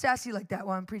 She gets sassy like that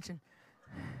while I'm preaching.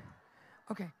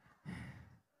 Okay.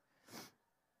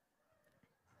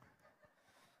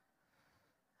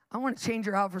 I want to change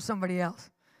her out for somebody else.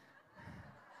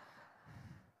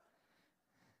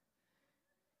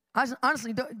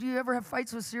 Honestly, do you ever have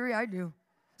fights with Siri? I do.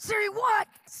 Siri, what?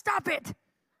 Stop it.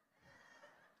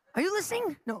 Are you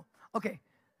listening? No. Okay.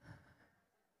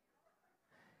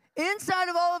 Inside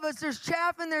of all of us, there's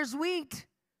chaff and there's wheat.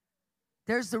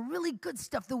 There's the really good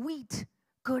stuff, the wheat.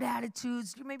 Good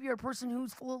attitudes. Maybe you're a person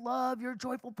who's full of love. You're a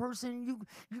joyful person. You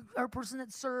are a person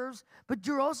that serves. But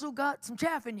you're also got some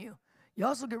chaff in you. You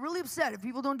also get really upset if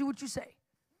people don't do what you say.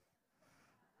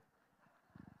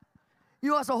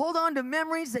 You also hold on to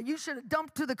memories that you should have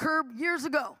dumped to the curb years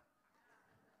ago.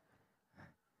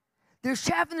 There's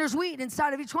chaff and there's wheat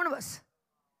inside of each one of us.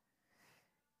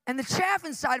 And the chaff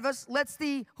inside of us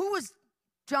who was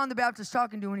John the Baptist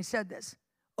talking to when he said this?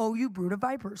 Oh, you brood of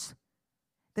vipers.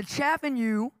 The chaff in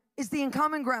you is the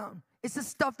uncommon ground. It's the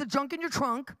stuff, the junk in your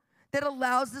trunk that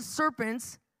allows the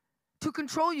serpents to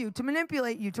control you, to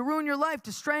manipulate you, to ruin your life,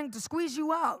 to squeeze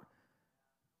you out.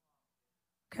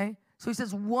 Okay? So he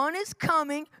says, one is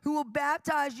coming who will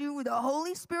baptize you with the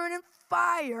Holy Spirit and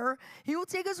fire. He will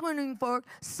take his winnowing fork,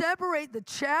 separate the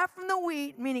chaff from the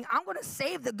wheat, meaning I'm going to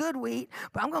save the good wheat,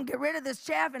 but I'm going to get rid of this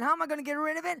chaff. And how am I going to get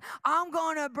rid of it? I'm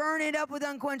going to burn it up with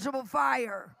unquenchable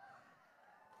fire.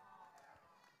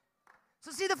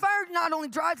 So see, the fire not only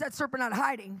drives that serpent out of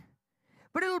hiding,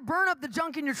 but it'll burn up the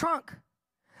junk in your trunk.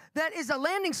 That is a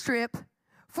landing strip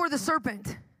for the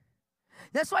serpent.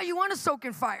 That's why you want to soak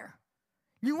in fire.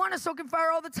 You want to soak in fire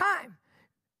all the time.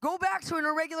 Go back to it on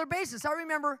a regular basis. I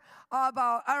remember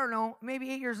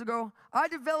maybe 8 years ago, I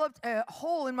developed a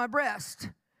hole in my breast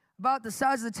about the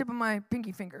size of the tip of my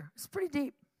pinky finger. It's pretty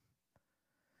deep.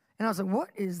 And I was like, what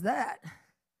is that?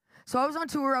 So I was on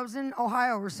tour. I was in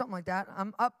Ohio or something like that.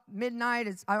 I'm up midnight.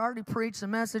 I already preached a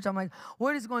message. I'm like,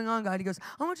 what is going on, God? He goes,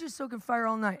 I want you to soak in fire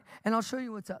all night, and I'll show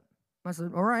you what's up. I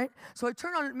said, all right. So I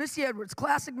turned on Missy Edwards,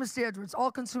 classic Missy Edwards,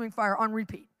 all-consuming fire on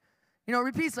repeat. You know, it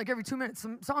repeats like every 2 minutes.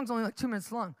 Some songs only like 2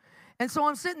 minutes long. And so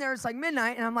I'm sitting there, it's like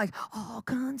midnight, and I'm like,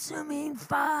 all-consuming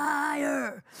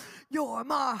fire, you're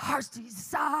my heart's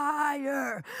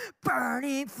desire,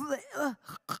 burning flame.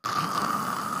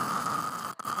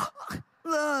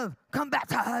 Love, come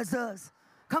baptize us.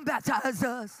 Come baptize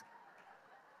us.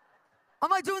 I'm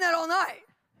like doing that all night.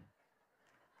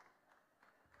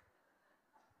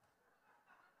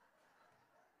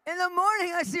 In the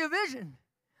morning, I see a vision.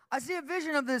 I see a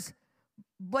vision of this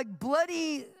like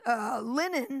bloody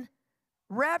linen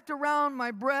wrapped around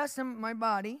my breast and my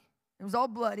body. It was all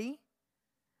bloody.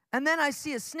 And then I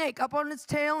see a snake up on its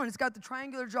tail, and it's got the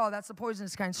triangular jaw. That's the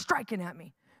poisonous kind, striking at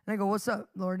me. And I go, what's up,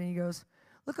 Lord? And he goes,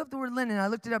 look up the word linen. I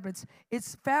looked it up.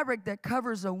 It's fabric that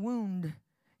covers a wound.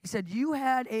 He said, you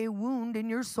had a wound in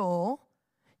your soul.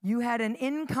 You had an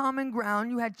in common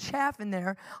ground. You had chaff in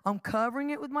there. I'm covering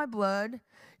it with my blood.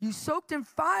 You soaked in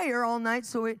fire all night,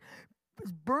 so it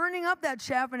was burning up that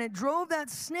chaff, and it drove that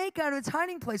snake out of its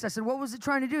hiding place. I said, what was it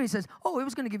trying to do? He says, oh, it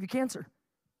was going to give you cancer.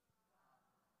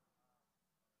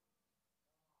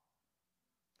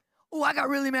 Oh, I got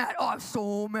really mad. Oh, I was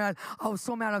so mad. I was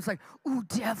so mad. I was like, ooh,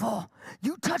 devil,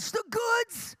 you touched the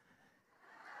goods.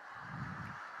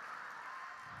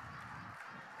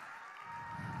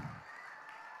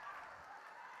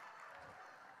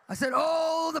 I said,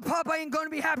 oh, the papa ain't going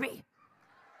to be happy.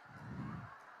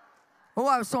 Oh,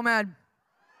 I was so mad.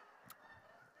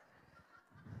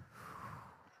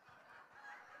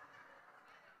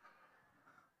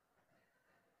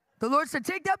 The Lord said,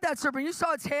 take up that serpent. You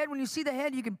saw its head. When you see the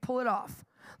head, you can pull it off.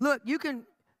 Look, you can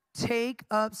take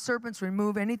up serpents,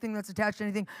 remove anything that's attached to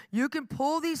anything. You can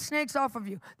pull these snakes off of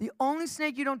you. The only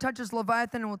snake you don't touch is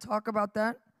Leviathan, and we'll talk about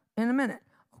that in a minute,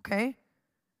 okay?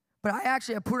 But I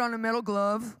put on a metal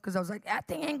glove because I was like, that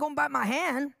thing ain't going to bite my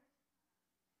hand.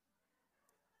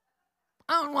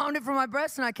 I unwound it from my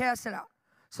breast, and I cast it out.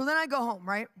 So then I go home,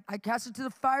 right? I cast it to the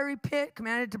fiery pit,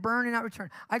 commanded it to burn and not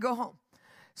return. I go home.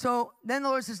 So then the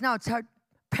Lord says, now it's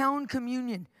pound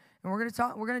communion. And we're going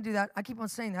to do that. I keep on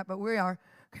saying that, but we are.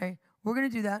 Okay, we're going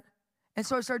to do that. And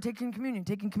so I started taking communion.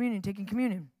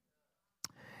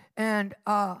 And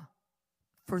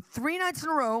for 3 nights in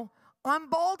a row, I'm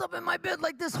balled up in my bed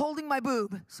like this, holding my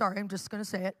boob. Sorry, I'm just going to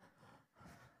say it.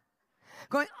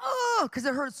 Going, oh, because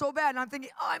it hurt so bad. And I'm thinking,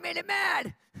 oh, I made it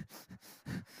mad.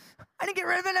 I didn't get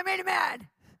rid of it. I made it mad.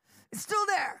 It's still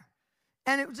there.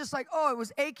 And it was just like, oh, it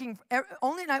was aching.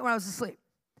 Only night when I was asleep.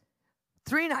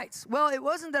 3 nights. Well, it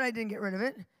wasn't that I didn't get rid of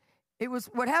it.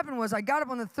 What happened was I got up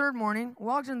on the 3rd morning,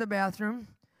 walked into the bathroom,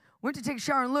 went to take a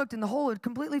shower and looked, and the hole had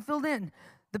completely filled in.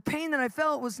 The pain that I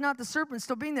felt was not the serpent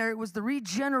still being there. It was the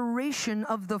regeneration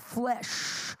of the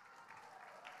flesh.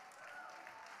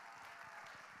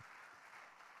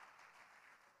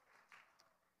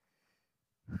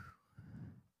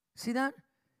 See that?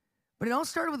 But it all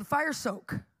started with a fire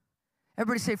soak.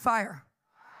 Everybody say fire.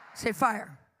 Say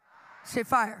fire. Say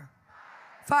fire.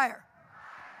 Fire.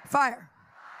 Fire.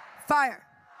 Fire.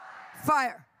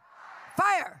 Fire.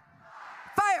 Fire.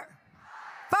 Fire.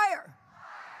 Fire.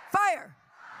 Fire.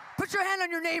 Put your hand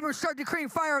on your neighbor and start decreeing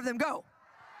fire of them. Go.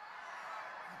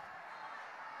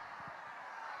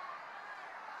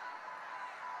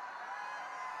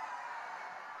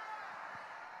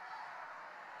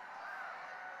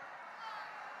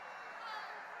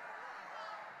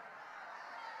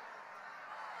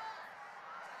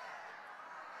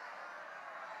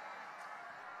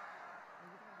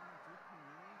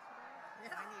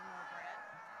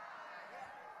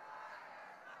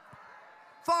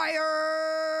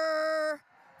 Fire!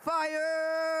 Fire!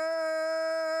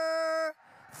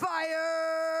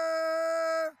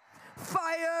 Fire!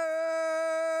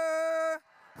 Fire!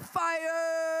 Fire!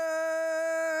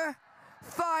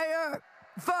 Fire!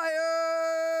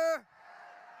 Fire!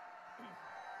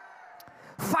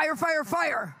 Fire, fire,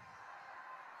 fire!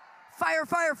 Fire,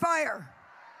 fire, fire!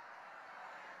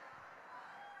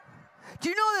 Do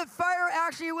you know that fire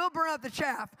actually will burn out the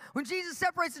chaff? When Jesus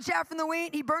separates the chaff from the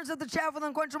wheat, he burns out the chaff with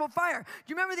unquenchable fire. Do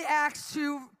you remember the Acts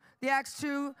 2?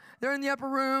 They're in the upper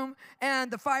room, and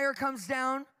the fire comes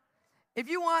down. If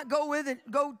you want, go with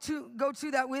it. Go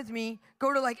to that with me.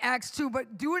 Go to like Acts 2,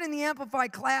 but do it in the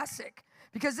Amplified Classic.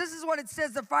 Because this is what it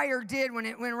says the fire did when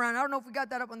it went around. I don't know if we got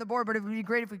that up on the board, but it would be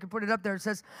great if we could put it up there. It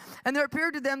says, and there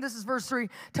appeared to them, this is verse 3,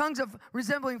 tongues of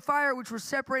resembling fire, which were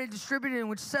separated, distributed, and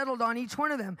which settled on each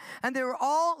one of them. And they were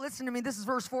all, listen to me, this is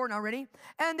verse 4 now, ready?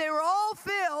 And they were all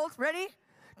filled, ready?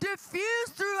 diffuse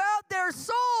throughout their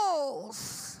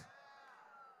souls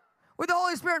with the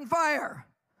Holy Spirit and fire.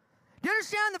 Do you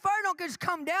understand? The fire don't just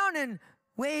come down and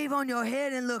wave on your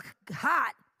head and look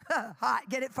hot. Hot.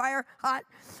 Get it? Fire? Hot.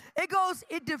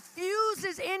 It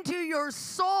diffuses into your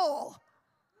soul.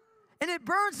 And it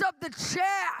burns up the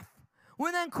chaff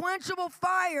with unquenchable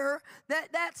fire,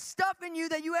 that stuff in you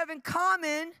that you have in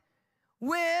common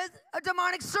with a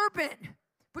demonic serpent.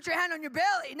 Put your hand on your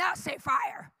belly. Now say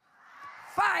fire.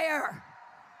 Fire.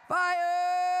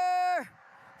 Fire.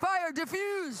 Fire.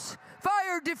 Diffuse.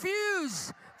 Fire.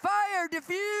 Diffuse. Fire.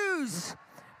 Diffuse.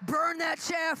 Burn that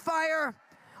chaff, fire.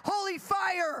 Holy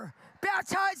fire.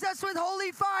 Baptize us with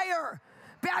holy fire.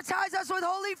 Baptize us with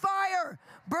holy fire.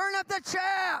 Burn up the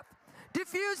chaff.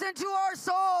 Diffuse into our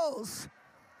souls.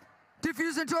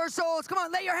 Diffuse into our souls. Come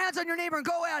on, lay your hands on your neighbor and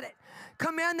go at it.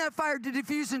 Command that fire to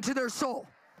diffuse into their soul.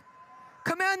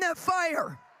 Command that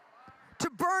fire to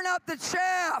burn up the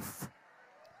chaff.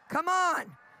 Come on,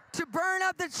 to burn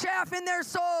up the chaff in their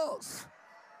souls.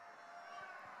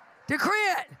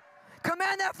 Decree it.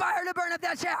 Command that fire to burn up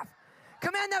that chaff.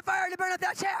 Command that fire to burn up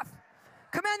that chaff.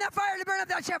 Command that fire to burn up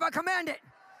that chaff. I command it.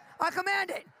 I command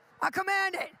it. I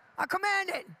command it. I command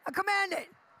it. I command it.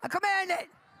 I command it.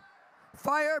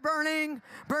 Fire burning,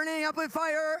 burning up with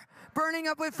fire, burning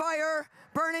up with fire,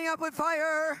 burning up with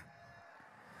fire.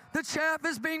 The chaff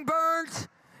is being burnt.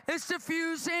 It's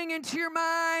diffusing into your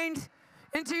mind,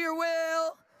 into your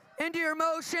will, into your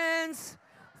emotions.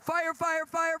 Fire, fire,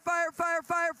 fire, fire, fire,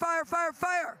 fire, fire, fire,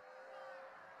 fire.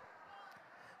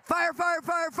 Fire, fire,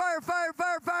 fire, fire, fire,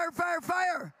 fire, fire, fire,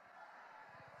 fire.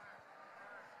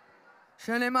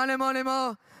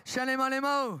 Shalemalemo,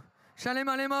 shalemalemo,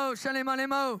 shalemalemo,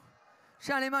 shalemalemo,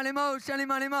 shalemalemo,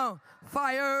 shalemalemo.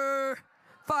 Fire,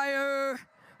 fire,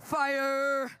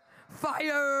 fire,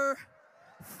 fire,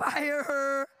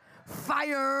 fire,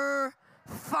 fire,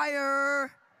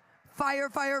 fire. Fire,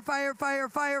 fire, fire, fire,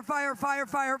 fire, fire, fire,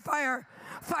 fire, fire.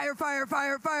 Fire, fire,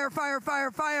 fire, fire, fire,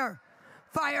 fire, fire.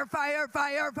 Fire, fire,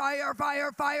 fire, fire,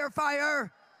 fire, fire,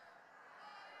 fire.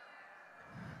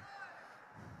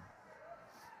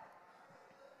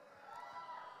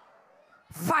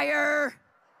 Fire.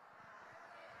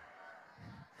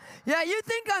 Yeah, you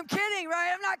think I'm kidding,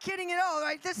 right? I'm not kidding at all,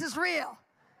 right? This is real.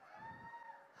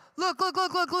 Look, look,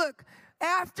 look, look, look.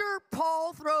 After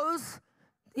Paul throws,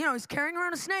 he's carrying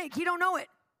around a snake. He don't know it.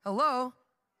 Hello?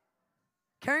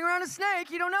 Carrying around a snake.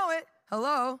 You don't know it.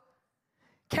 Hello?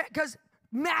 Because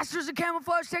masters of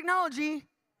camouflage technology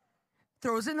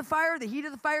throws in the fire. The heat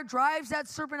of the fire drives that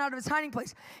serpent out of its hiding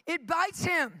place. It bites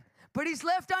him, but he's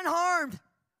left unharmed.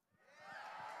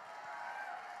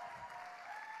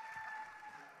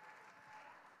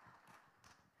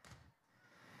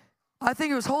 I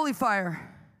think it was holy fire.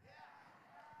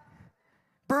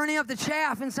 Burning up the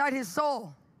chaff inside his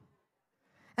soul.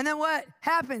 And then what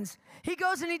happens? He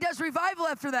goes and he does revival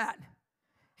after that.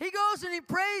 He goes and he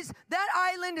prays. That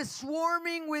island is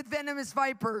swarming with venomous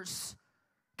vipers.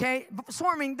 Okay?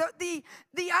 Swarming. The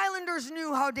islanders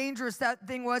knew how dangerous that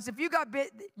thing was. If you got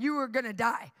bit, you were going to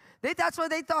die. That's why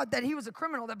they thought that he was a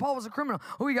criminal, that Paul was a criminal.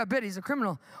 Oh, he got bit, he's a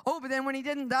criminal. Oh, but then when he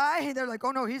didn't die, they're like,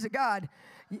 oh no, he's a god.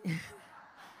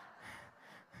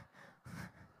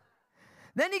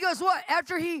 Then he goes what?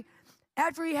 After he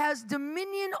has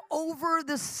dominion over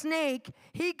the snake,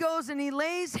 he goes and he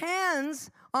lays hands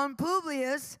on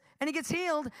Publius and he gets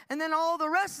healed. And then all the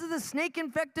rest of the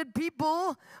snake-infected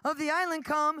people of the island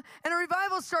come and a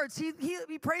revival starts. He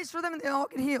prays for them and they all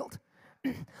get healed.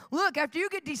 Look, after you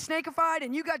get desnakified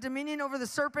and you got dominion over the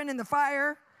serpent and the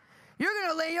fire, you're going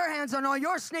to lay your hands on all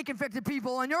your snake-infected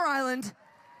people on your island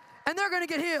and they're going to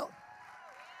get healed.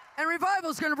 And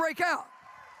revival's going to break out.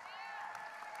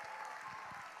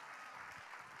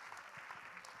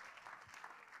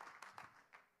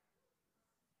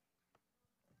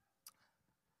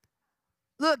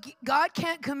 Look, God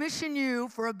can't commission you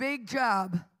for a big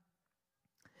job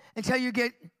until you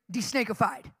get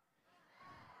desnakified.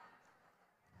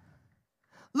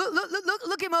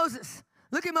 Look at Moses.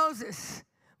 Look at Moses.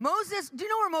 Moses, do you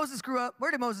know where Moses grew up?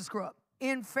 Where did Moses grow up?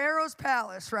 In Pharaoh's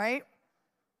palace, right?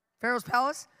 Pharaoh's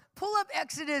palace. Pull up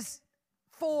Exodus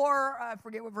 4. I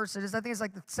forget what verse it is. I think it's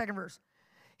like the second verse.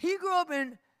 He grew up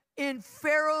in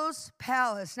Pharaoh's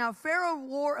palace. Now, Pharaoh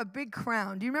wore a big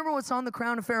crown. Do you remember what's on the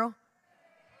crown of Pharaoh?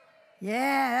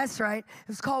 Yeah, that's right.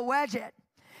 It's called Wadjet.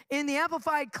 In the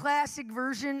Amplified Classic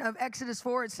version of Exodus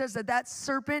 4, it says that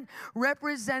serpent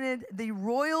represented the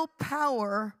royal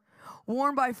power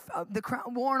worn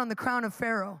on the crown of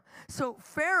Pharaoh. So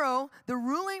Pharaoh, the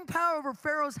ruling power over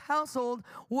Pharaoh's household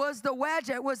was the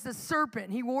Wadjet, was the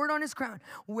serpent. He wore it on his crown.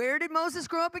 Where did Moses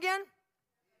grow up again?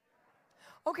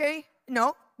 Okay,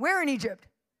 no. Where in Egypt?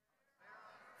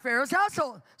 Pharaoh's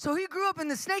household. So he grew up in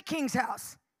the snake king's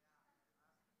house.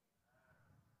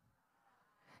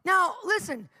 Now,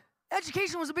 listen,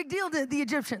 education was a big deal to the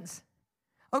Egyptians.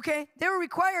 Okay? They were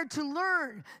required to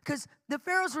learn because the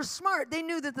pharaohs were smart. They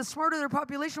knew that the smarter their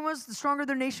population was, the stronger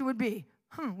their nation would be.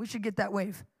 We should get that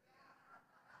wave.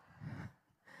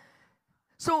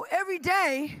 So every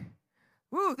day,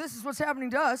 this is what's happening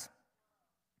to us.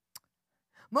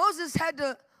 Moses had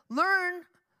to learn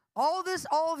all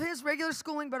of his regular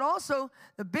schooling, but also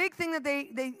the big thing that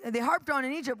they harped on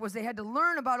in Egypt was they had to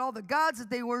learn about all the gods that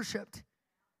they worshiped.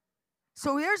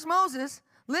 So here's Moses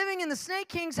living in the snake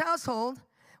king's household.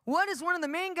 What is one of the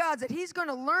main gods that he's going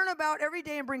to learn about every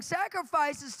day and bring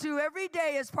sacrifices to every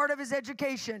day as part of his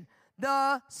education?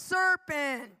 The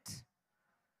serpent.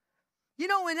 You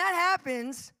know, when that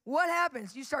happens, what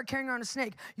happens? You start carrying around a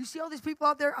snake. You see all these people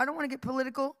out there. I don't want to get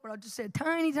political, but I'll just say a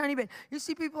tiny, tiny bit. You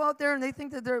see people out there, and they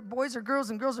think that they're boys are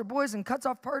girls and girls are boys and cuts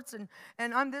off parts, and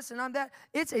I'm this and I'm that.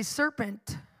 It's a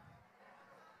serpent.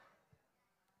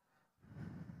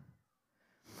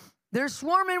 They're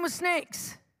swarming with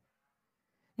snakes.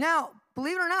 Now,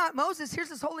 believe it or not, Moses, here's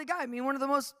this holy guy. I mean, one of the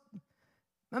most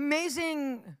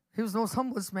amazing, he was the most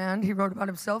humblest man. He wrote about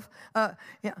himself.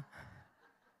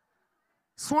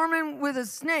 Swarming with a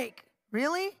snake.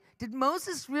 Really? Did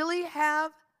Moses really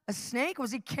have a snake?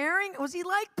 Was he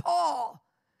like Paul?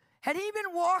 Had he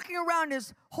been walking around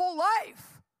his whole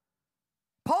life?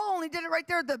 Paul only did it right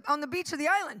there on the beach of the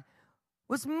island.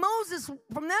 Was Moses,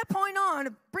 from that point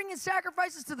on, bringing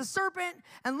sacrifices to the serpent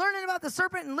and learning about the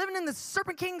serpent and living in the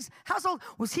serpent king's household,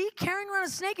 was he carrying around a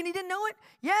snake and he didn't know it?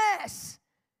 Yes.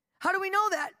 How do we know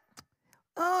that?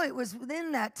 Oh, it was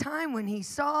within that time when he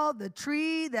saw the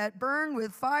tree that burned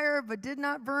with fire but did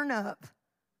not burn up.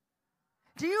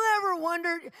 Do you ever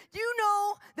wonder, do you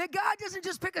know that God doesn't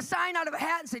just pick a sign out of a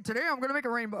hat and say, today I'm going to make a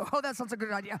rainbow? Oh, that sounds like a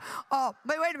good idea. Oh,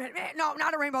 wait a minute. No,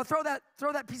 not a rainbow. Throw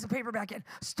that piece of paper back in.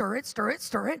 Stir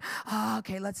it. Oh,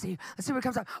 okay, let's see. Let's see what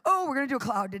comes out. Oh, we're going to do a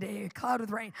cloud today, a cloud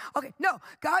with rain. Okay, no,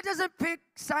 God doesn't pick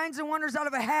signs and wonders out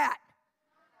of a hat.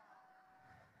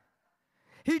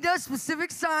 He does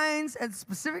specific signs at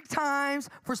specific times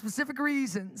for specific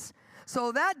reasons.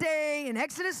 So that day in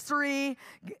Exodus 3,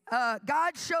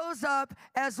 God shows up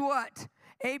as what?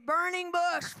 A burning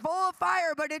bush full of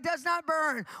fire, but it does not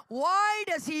burn. Why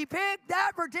does he pick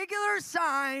that particular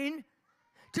sign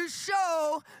to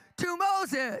show to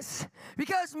Moses?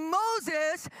 Because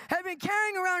Moses had been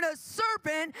carrying around a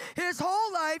serpent his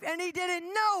whole life, and he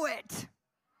didn't know it.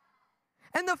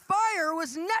 And the fire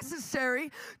was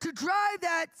necessary to drive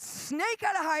that snake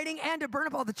out of hiding and to burn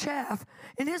up all the chaff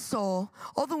in his soul,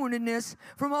 all the woundedness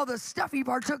from all the stuff he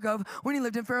partook of when he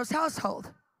lived in Pharaoh's household.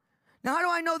 Now, how do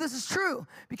I know this is true?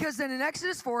 Because then in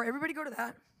Exodus 4, everybody go to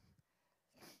that.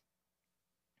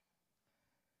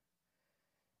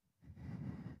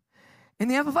 In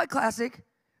the Amplified Classic,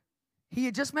 he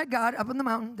had just met God up on the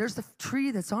mountain. There's the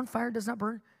tree that's on fire, does not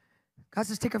burn. God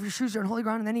says, take off your shoes, you're on holy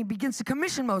ground. And then he begins to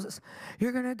commission Moses.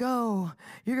 You're going to go.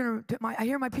 I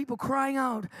hear my people crying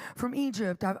out from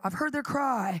Egypt. I've heard their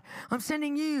cry. I'm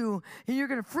sending you, and you're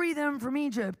going to free them from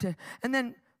Egypt. And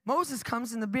then Moses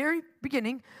comes in the very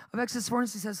beginning of Exodus 4, and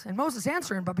he says, and Moses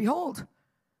answering, but behold,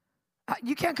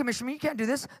 you can't commission me. You can't do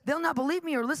this. They'll not believe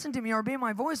me or listen to me or obey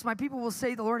my voice. My people will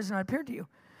say, the Lord has not appeared to you.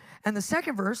 And the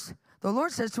second verse, the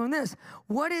Lord says to him this,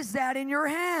 what is that in your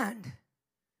hand?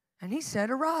 And he said,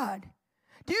 a rod.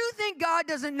 Do you think God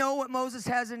doesn't know what Moses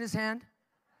has in his hand?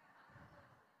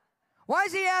 Why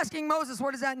is he asking Moses,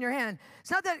 what is that in your hand? It's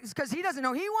not that it's because he doesn't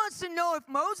know. He wants to know if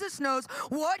Moses knows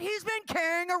what he's been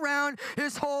carrying around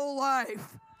his whole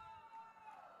life.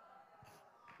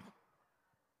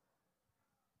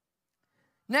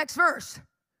 Next verse.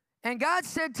 And God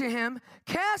said to him,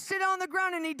 cast it on the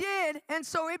ground, and he did, and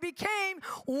so it became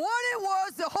what it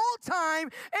was the whole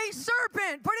time, a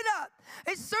serpent. Put it up.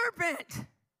 A serpent.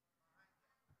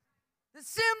 The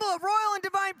symbol of royal and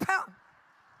divine power.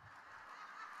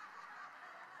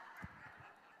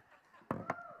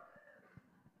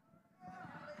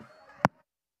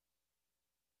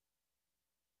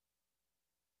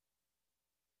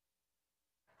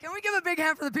 Can we give a big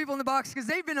hand for the people in the box? Because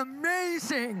they've been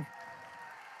amazing.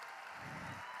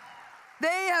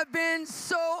 They have been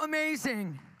so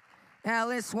amazing.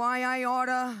 Alice, why I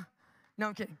oughta. No,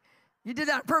 I'm kidding. You did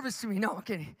that on purpose to me. No, I'm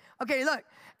kidding. Okay, look.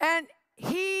 And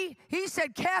he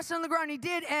said, cast it on the ground. He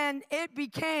did, and it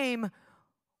became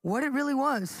what it really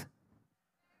was.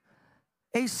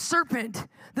 A serpent,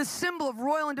 the symbol of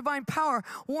royal and divine power,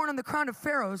 worn on the crown of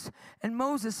pharaohs, and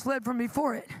Moses fled from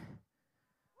before it.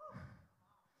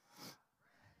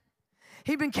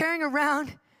 He'd been carrying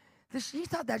around He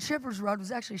thought that shepherd's rod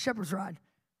was actually a shepherd's rod.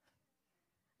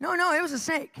 No, it was a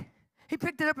snake. He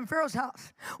picked it up in Pharaoh's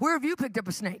house. Where have you picked up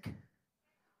a snake?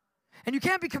 And you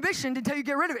can't be commissioned until you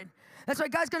get rid of it. That's why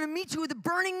God's going to meet you with a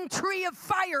burning tree of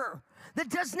fire that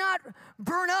does not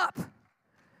burn up.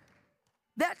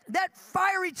 That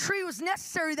fiery tree was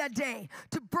necessary that day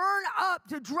to burn up,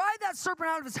 to drive that serpent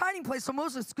out of his hiding place so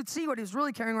Moses could see what he was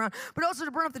really carrying around, but also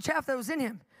to burn up the chaff that was in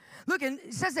him. Look, and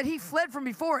it says that he fled from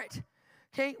before it.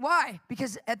 Okay, why?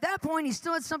 Because at that point, he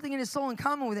still had something in his soul in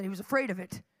common with it. He was afraid of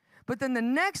it. But then the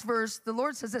next verse, the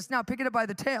Lord says this, now pick it up by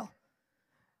the tail.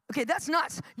 Okay, that's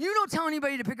nuts. You don't tell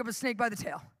anybody to pick up a snake by the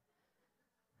tail.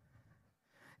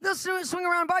 They'll swing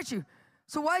around and bite you.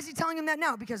 So why is he telling him that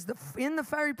now? Because in the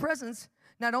fiery presence,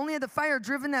 not only had the fire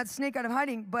driven that snake out of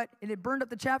hiding, but it had burned up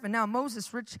the chaff. And now Moses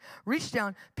reached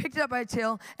down, picked it up by a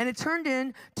tail, and it turned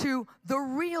into the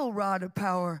real rod of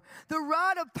power. The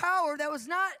rod of power that was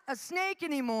not a snake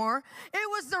anymore. It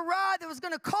was the rod that was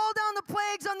going to call down the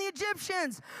plagues on the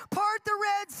Egyptians, part the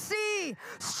Red Sea,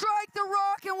 strike the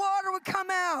rock, and water would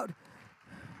come out.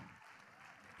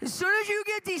 As soon as you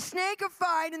get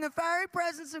de-snakified in the fiery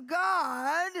presence of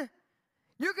God,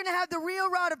 you're going to have the real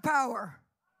rod of power.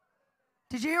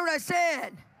 Did you hear what I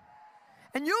said?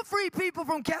 And you'll free people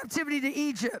from captivity to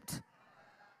Egypt.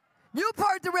 You'll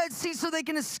part the Red Sea so they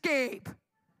can escape.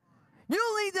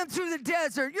 You'll lead them through the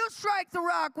desert. You'll strike the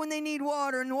rock when they need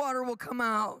water, and the water will come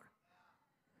out.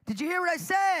 Did you hear what I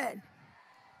said?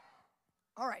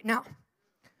 All right, now,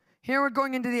 here we're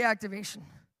going into the activation.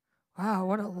 Wow,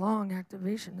 what a long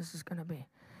activation this is going to be.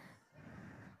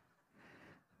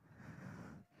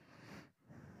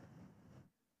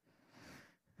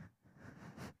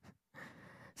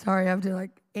 Sorry, I have to do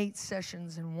like 8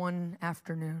 sessions in one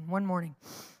afternoon, one morning.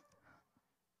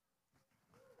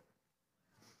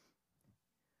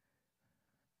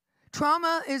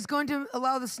 Trauma is going to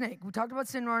allow the snake. We talked about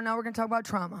sin, now we're going to talk about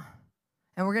trauma.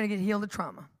 And we're going to get healed of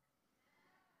trauma.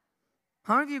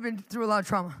 How many of you have been through a lot of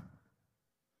trauma?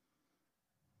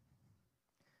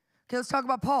 Okay, let's talk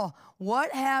about Paul.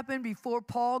 What happened before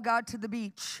Paul got to the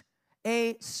beach?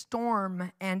 A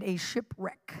storm and a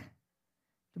shipwreck. Do you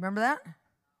remember that?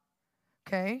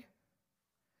 Okay.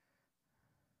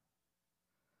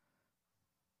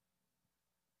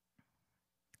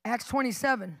 Acts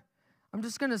 27. I'm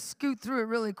just going to scoot through it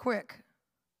really quick.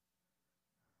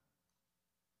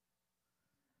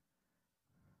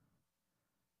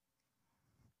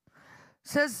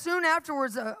 Says soon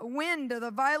afterwards, a wind of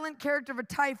the violent character of a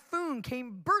typhoon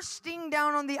came bursting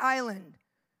down on the island.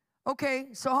 Okay,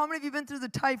 so how many of you been through the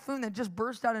typhoon that just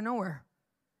burst out of nowhere?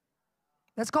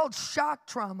 That's called shock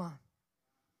trauma.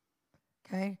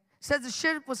 Okay, says the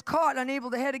ship was caught,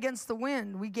 unable to head against the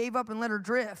wind. We gave up and let her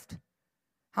drift.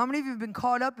 How many of you have been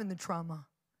caught up in the trauma?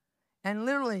 And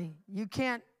literally, you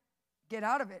can't get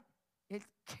out of it. It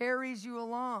carries you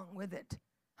along with it.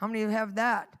 How many of you have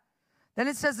that? Then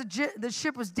it says the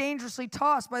ship was dangerously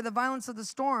tossed by the violence of the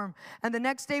storm, and the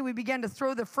next day we began to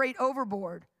throw the freight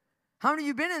overboard. How many of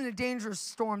you been in a dangerous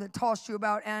storm that tossed you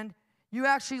about, and you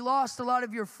actually lost a lot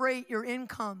of your freight, your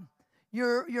income,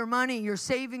 your money, your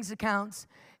savings accounts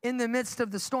in the midst of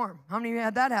the storm? How many of you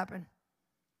had that happen?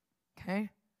 Okay.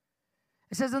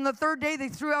 It says on the third day they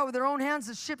threw out with their own hands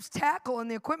the ship's tackle and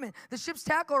the equipment. The ship's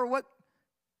tackle are what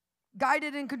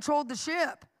guided and controlled the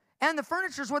ship. And the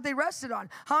furniture is what they rested on.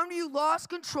 How many of you lost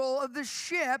control of the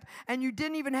ship and you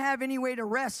didn't even have any way to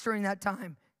rest during that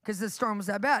time because the storm was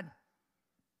that bad?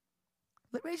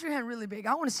 Raise your hand really big.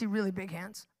 I want to see really big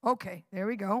hands. Okay, there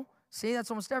we go. See,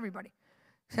 that's almost everybody.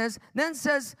 Then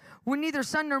says, when neither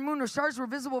sun nor moon nor stars were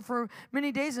visible for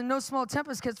many days and no small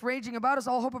tempest kept raging about us,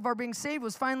 all hope of our being saved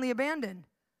was finally abandoned.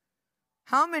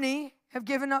 How many had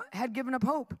given up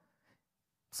hope?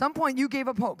 Some point you gave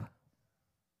up hope.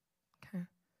 Okay.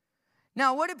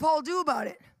 Now, what did Paul do about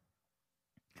it?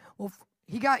 Well,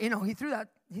 he threw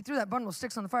that bundle of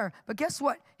sticks on the fire. But guess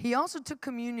what? He also took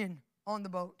communion on the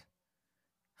boat.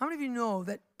 How many of you know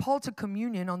that Paul took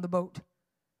communion on the boat?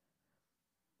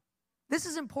 This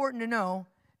is important to know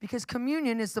because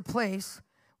communion is the place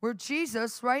where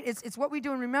Jesus, right? It's what we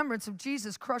do in remembrance of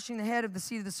Jesus crushing the head of the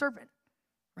seed of the serpent,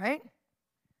 right?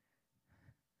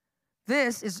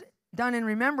 This is done in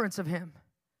remembrance of him,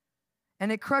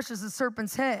 and it crushes the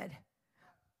serpent's head.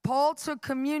 Paul took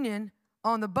communion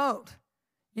on the boat.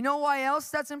 You know why else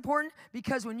that's important?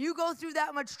 Because when you go through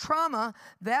that much trauma,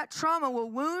 that trauma will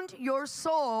wound your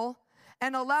soul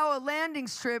and allow a landing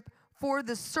strip for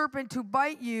the serpent to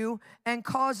bite you and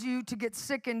cause you to get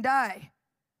sick and die.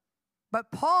 But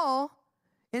Paul,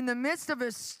 in the midst of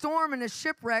a storm and a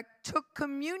shipwreck, took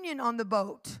communion on the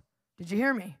boat. Did you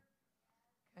hear me?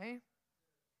 Okay.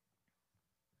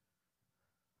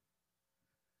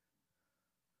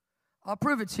 I'll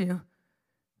prove it to you.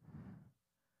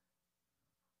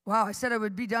 Wow, I said I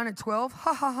would be done at 12.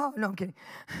 Ha, ha, ha. No, I'm kidding.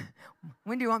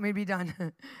 When do you want me to be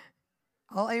done?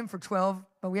 I'll aim for 12,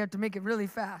 but we have to make it really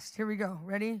fast. Here we go.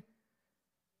 Ready?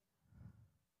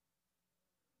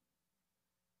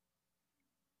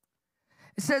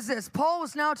 It says this. Paul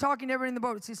was now talking to everybody in the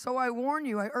boat. It says, so I warn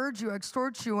you, I urge you, I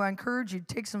extort you, I encourage you to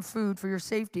take some food for your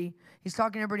safety. He's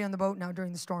talking to everybody on the boat now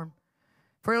during the storm.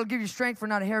 For it'll give you strength, for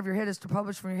not a hair of your head is to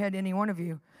publish from your head any one of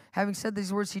you. Having said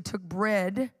these words, he took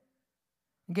bread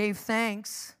and gave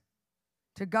thanks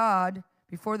to God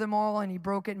before them all, and he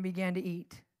broke it and began to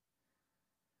eat.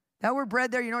 That word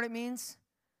bread there, you know what it means?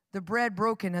 The bread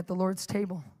broken at the Lord's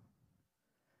table.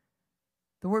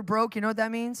 The word broke, you know what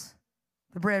that means?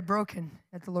 The bread broken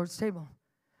at the Lord's table.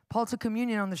 Paul took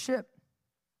communion on the ship.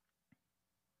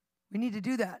 We need to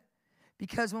do that.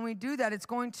 Because when we do that, it's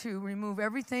going to remove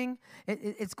everything.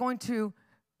 It's going to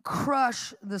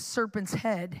crush the serpent's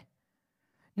head.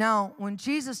 Now, when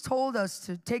Jesus told us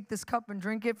to take this cup and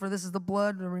drink it, for this is the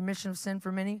blood, the remission of sin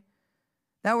for many,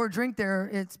 that word drink there,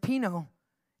 it's pino.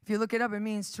 If you look it up, it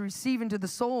means to receive into the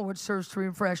soul, which serves to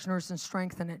refresh, nurse, and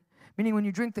strengthen it. Meaning when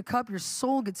you drink the cup, your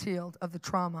soul gets healed of the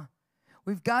trauma.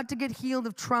 We've got to get healed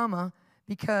of trauma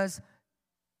because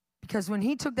when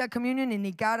he took that communion and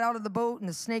he got out of the boat and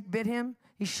the snake bit him,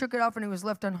 he shook it off and he was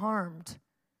left unharmed.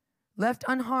 Left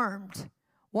unharmed.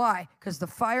 Why? Because the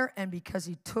fire and because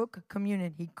he took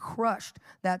communion, he crushed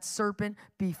that serpent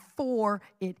before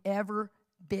it ever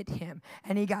bit him.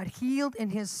 And he got healed in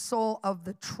his soul of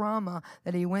the trauma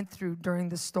that he went through during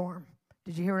the storm.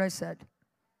 Did you hear what I said?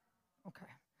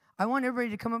 Okay. I want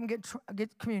everybody to come up and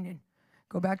get communion.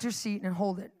 Go back to your seat and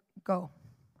hold it. Go.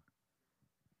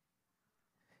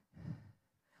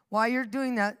 While you're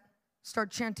doing that,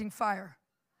 start chanting fire.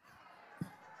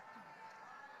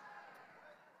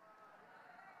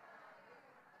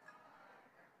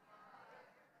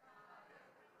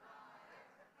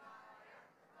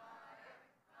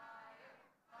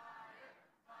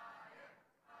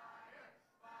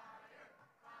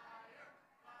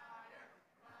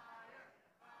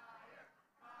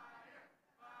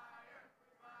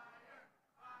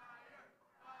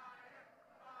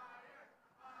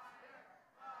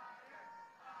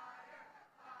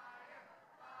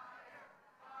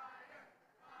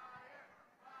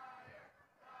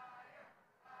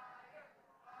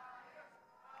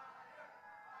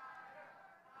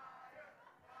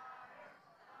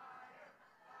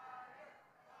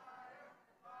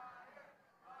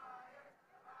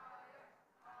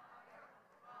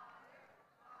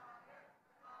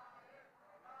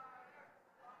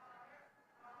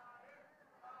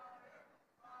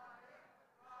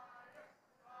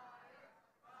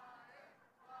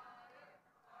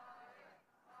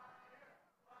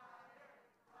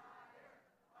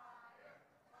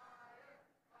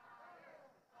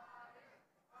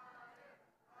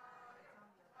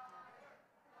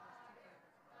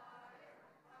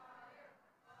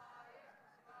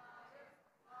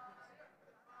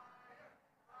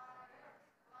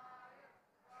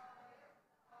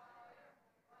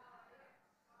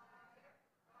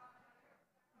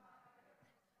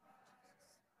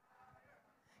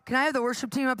 Can I have the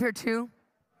worship team up here too?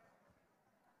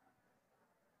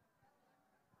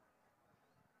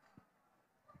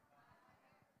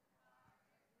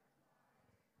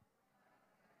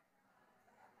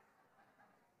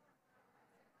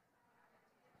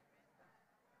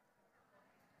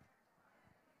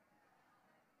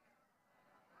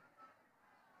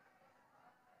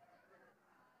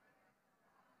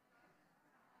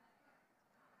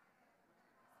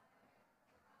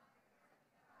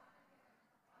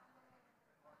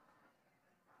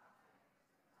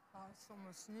 Oh, it's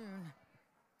almost noon.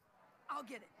 I'll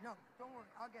get it. No, don't worry.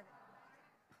 I'll get it.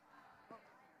 Oh,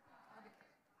 I'll get it.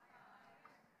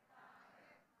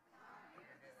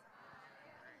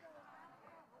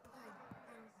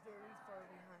 I'm very far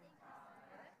behind.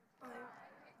 I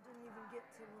didn't even get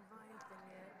to Leviathan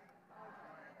yet.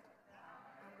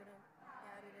 I'm going to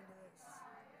add it into this.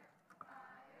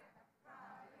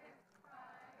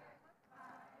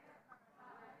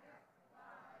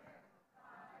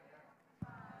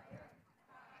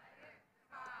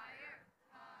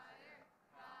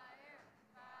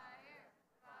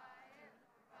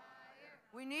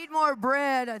 We need more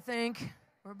bread, I think.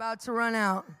 We're about to run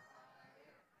out.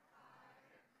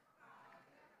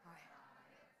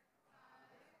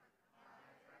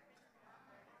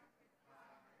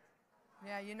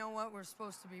 Yeah, you know what? We're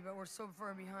supposed to be, but we're so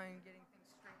far behind getting things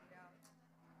straightened out.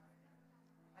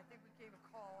 I think we gave a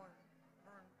call and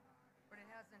burned, but it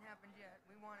hasn't happened yet.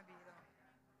 We want to be, though.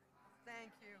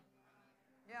 Thank you.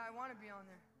 Yeah, I want to be on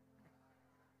there.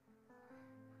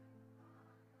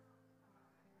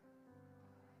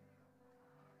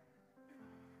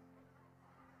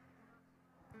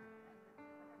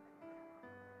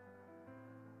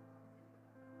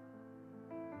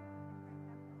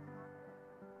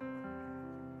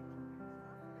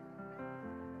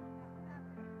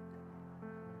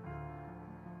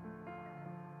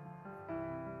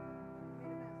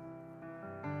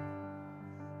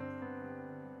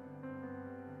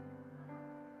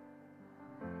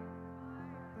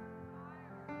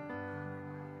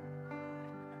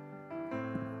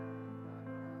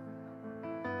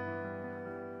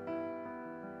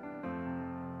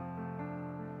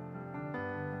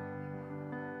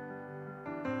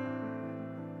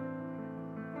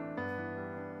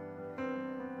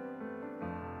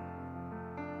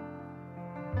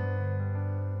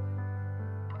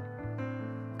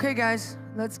 Okay, guys,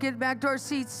 let's get back to our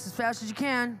seats as fast as you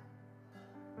can.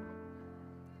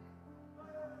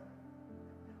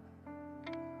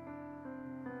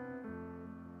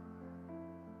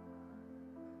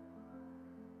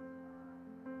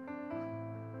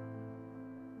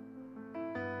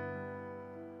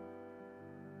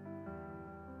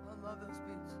 I love those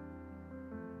beats.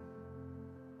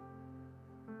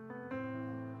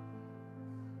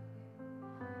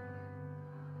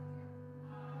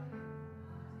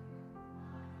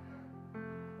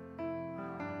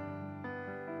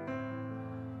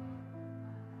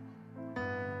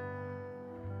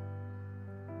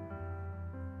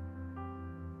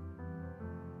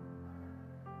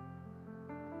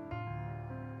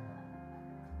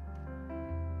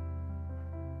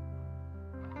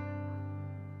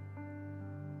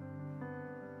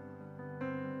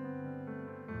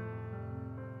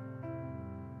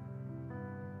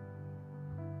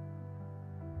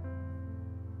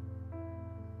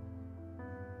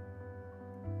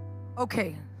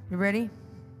 Okay, you ready?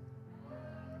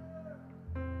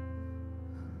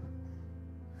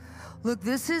 Look,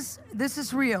 this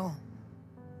is real.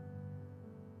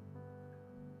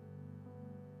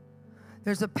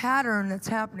 There's a pattern that's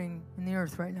happening in the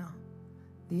earth right now.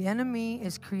 The enemy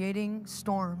is creating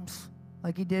storms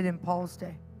like he did in Paul's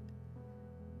day.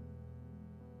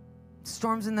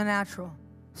 Storms in the natural.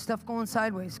 Stuff going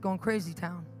sideways, going crazy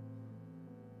town.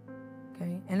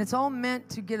 Okay? And it's all meant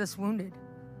to get us wounded,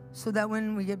 so that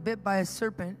when we get bit by a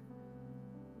serpent,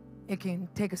 it can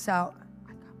take us out.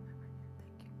 Thank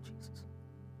you, Jesus.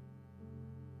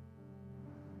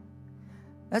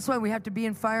 That's why we have to be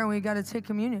in fire and we got to take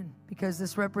communion, because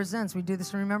this represents, we do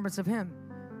this in remembrance of him.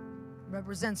 It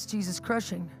represents Jesus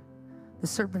crushing the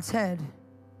serpent's head.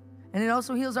 And it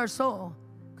also heals our soul,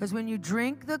 because when you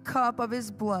drink the cup of his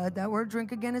blood, that word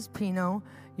drink again is pino,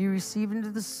 you receive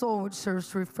into the soul, which serves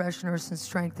to refresh, nurse, and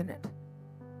strengthen it.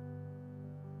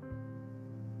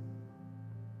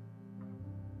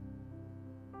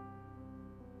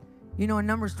 You know, in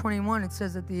Numbers 21, it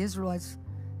says that the Israelites,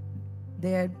 they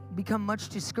had become much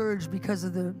discouraged because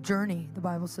of the journey, the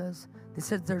Bible says. They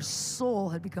said their soul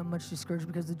had become much discouraged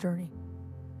because of the journey.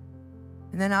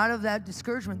 And then out of that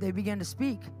discouragement, they began to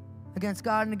speak against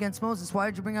God and against Moses. Why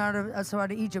did you bring us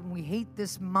out of Egypt? And we hate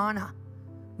this manna.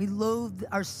 We loathe,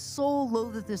 our soul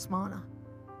loatheth this manna.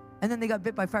 And then they got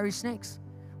bit by fiery snakes.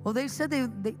 Well, they said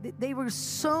they were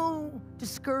so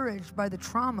discouraged by the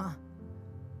trauma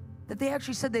that they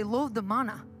actually said they loathed the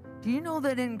manna. Do you know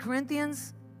that in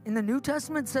Corinthians, in the New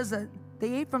Testament, it says that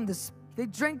they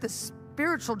drank the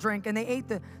spiritual drink and they ate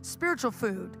the spiritual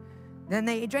food. Then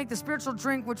they drank the spiritual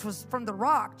drink, which was from the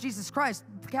rock, Jesus Christ,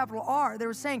 capital R. They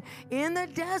were saying in the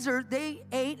desert, they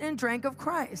ate and drank of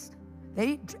Christ.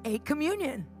 They ate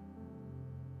communion.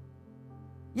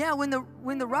 Yeah, when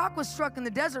the rock was struck in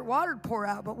the desert, water would pour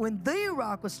out. But when the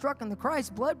rock was struck in the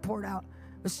Christ, blood poured out.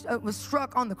 It was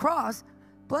struck on the cross,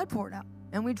 blood poured out,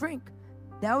 and we drink.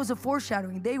 That was a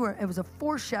foreshadowing. It was a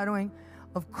foreshadowing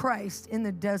of Christ in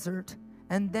the desert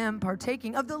and them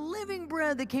partaking of the living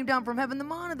bread that came down from heaven, the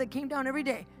manna that came down every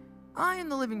day. I am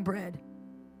the living bread.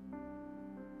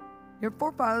 Your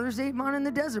forefathers ate manna in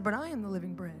the desert, but I am the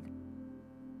living bread.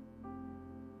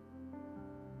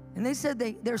 And they said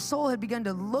their soul had begun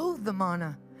to loathe the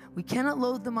manna. We cannot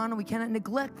loathe the manna. We cannot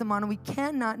neglect the manna. We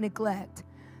cannot neglect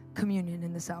communion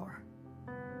in this hour.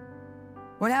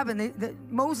 What happened?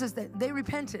 Moses, they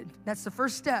repented. That's the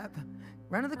first step.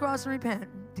 Run to the cross and repent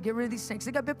to get rid of these snakes.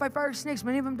 They got bit by fiery snakes.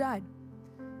 Many of them died.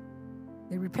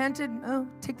 They repented. Oh,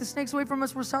 take the snakes away from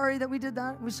us. We're sorry that we did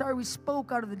that. We're sorry we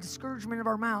spoke out of the discouragement of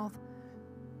our mouth.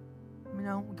 You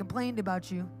know, we complained about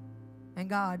you and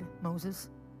God, Moses.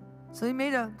 So they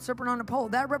made a serpent on a pole.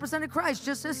 That represented Christ,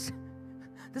 just as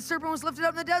the serpent was lifted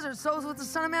up in the desert. So is what the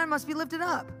Son of Man must be lifted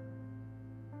up.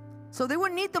 So they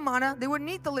wouldn't eat the manna. They wouldn't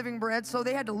eat the living bread, so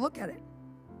they had to look at it.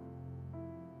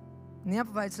 And the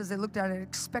Amplified says they looked at it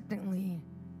expectantly,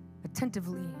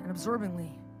 attentively, and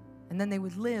absorbingly, and then they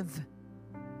would live.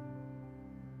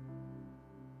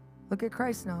 Look at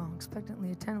Christ now,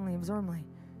 expectantly, attentively, absorbingly,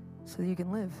 so that you can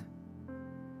live.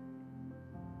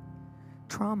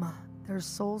 Trauma. Their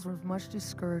souls were much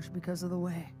discouraged because of the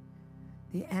way.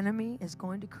 The enemy is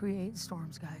going to create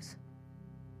storms, guys.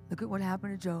 Look at what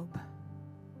happened to Job.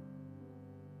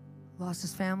 Lost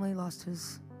his family, lost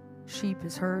his sheep,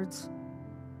 his herds,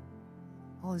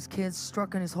 all his kids,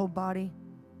 struck in his whole body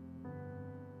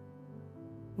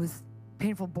with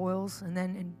painful boils. And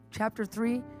then in chapter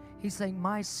 3, he's saying,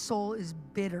 my soul is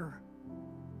bitter.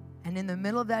 And in the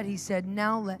middle of that, he said,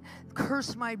 now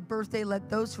curse my birthday. Let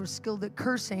those who are skilled at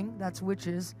cursing, that's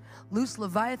witches, loose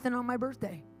Leviathan on my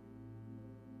birthday.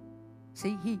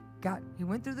 See, he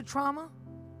went through the trauma.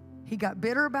 He got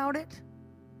bitter about it.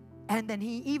 And then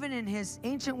he, even in his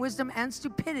ancient wisdom and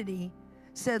stupidity,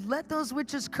 said, let those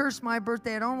witches curse my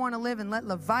birthday. I don't want to live, and let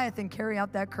Leviathan carry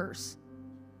out that curse.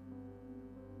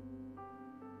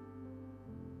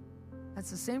 That's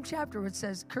the same chapter where it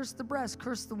says, curse the breast,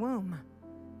 curse the womb,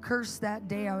 curse that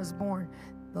day I was born.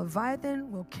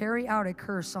 Leviathan will carry out a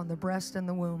curse on the breast and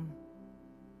the womb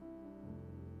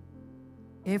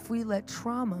if we let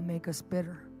trauma make us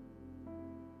bitter.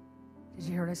 Did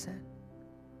you hear what I said?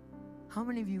 How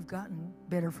many of you have gotten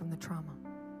bitter from the trauma?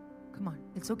 Come on,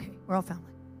 it's okay. We're all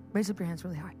family. Raise up your hands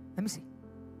really high. Let me see.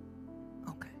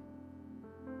 Okay.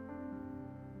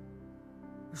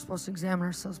 We're supposed to examine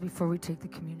ourselves before we take the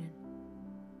communion.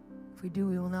 If we do,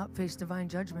 we will not face divine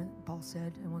judgment, Paul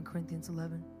said in 1 Corinthians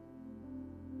 11.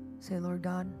 Say, Lord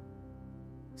God.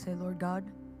 Say, Lord God,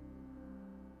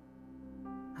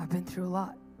 I've been through a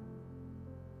lot.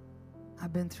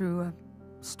 I've been through a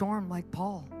storm like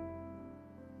Paul.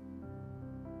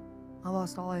 I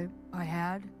lost all I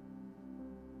had.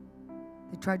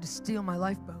 They tried to steal my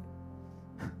lifeboat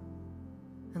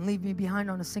and leave me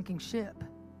behind on a sinking ship.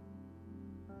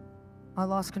 I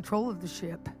lost control of the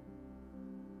ship.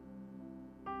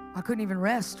 I couldn't even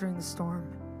rest during the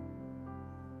storm.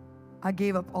 I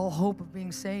gave up all hope of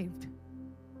being saved.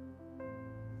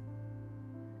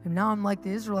 And now I'm like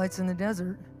the Israelites in the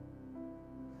desert,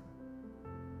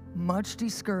 much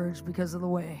discouraged because of the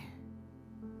way.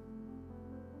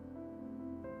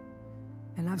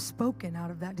 And I've spoken out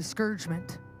of that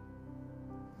discouragement.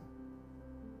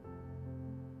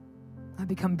 I've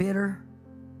become bitter,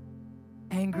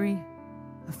 angry,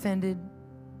 offended,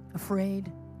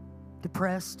 afraid,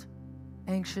 depressed,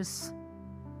 anxious,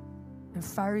 and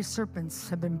fiery serpents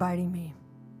have been biting me.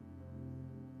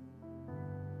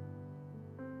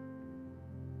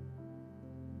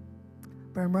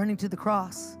 But I'm running to the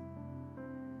cross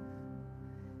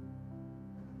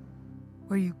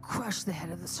where you crush the head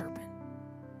of the serpent.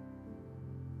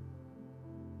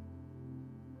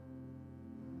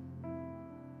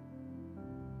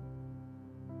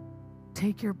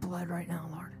 Take your blood right now,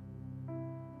 Lord.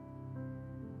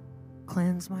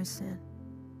 Cleanse my sin.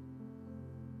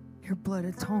 Your blood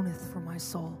atoneth for my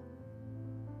soul.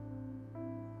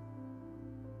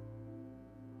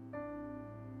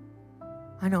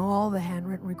 I know all the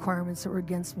handwritten requirements that were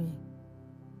against me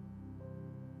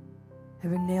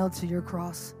have been nailed to your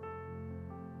cross.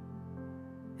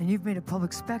 And you've made a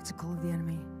public spectacle of the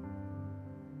enemy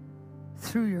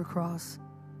through your cross.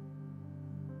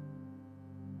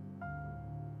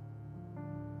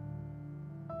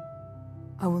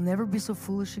 I will never be so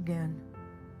foolish again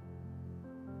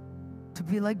to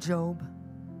be like Job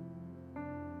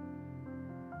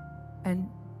and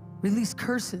release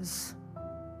curses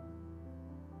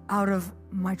out of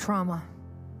my trauma.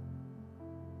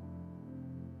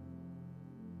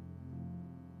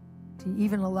 To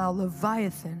even allow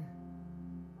Leviathan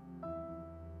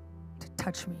to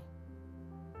touch me,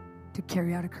 to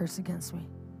carry out a curse against me.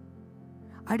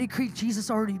 I decree Jesus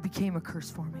already became a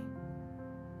curse for me.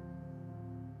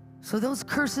 So those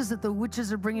curses that the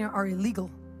witches are bringing are illegal.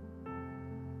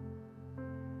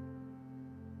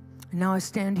 And now I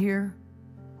stand here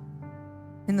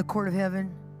in the court of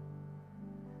heaven,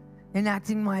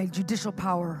 enacting my judicial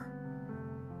power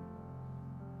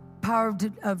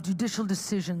of judicial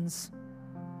decisions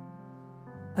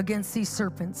against these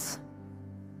serpents,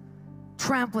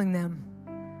 trampling them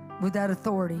with that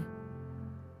authority,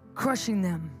 crushing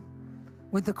them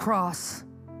with the cross,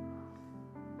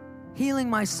 healing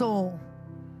my soul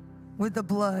with the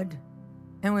blood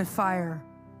and with fire.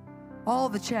 All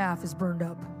the chaff is burned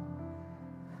up.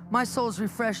 My soul is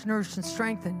refreshed, nourished, and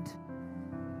strengthened.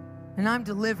 And I'm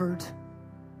delivered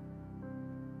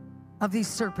of these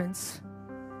serpents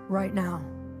right now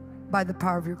by the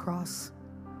power of your cross.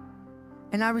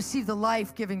 And I receive the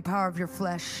life-giving power of your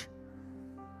flesh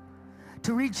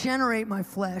to regenerate my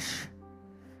flesh,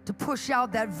 to push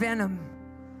out that venom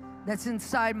that's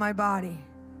inside my body.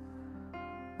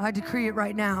 I decree it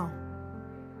right now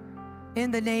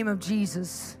in the name of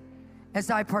Jesus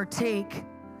as I partake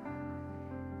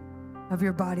of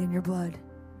your body and your blood.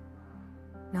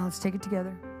 Now let's take it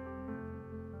together.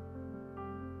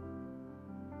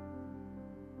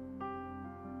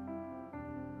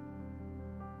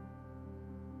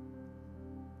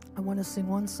 I want to sing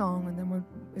one song, and then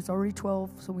it's already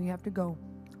 12, so we have to go.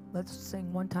 Let's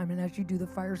sing one time, and as you do, the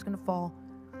fire's going to fall,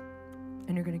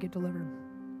 and you're going to get delivered.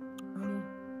 Ready?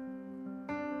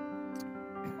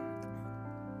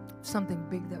 Something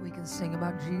big that we can sing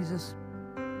about Jesus.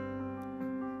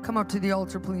 Come up to the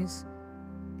altar, please.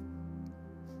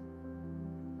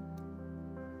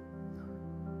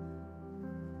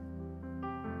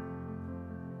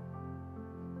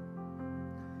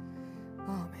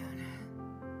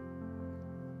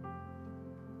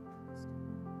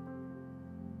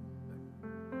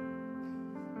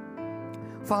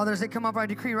 Father, as they come up, I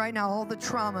decree right now all the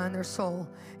trauma in their soul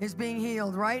is being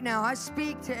healed right now. I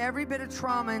speak to every bit of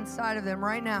trauma inside of them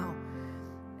right now.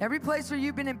 Every place where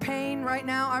you've been in pain right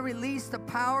now, I release the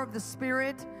power of the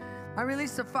Spirit. I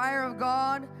release the fire of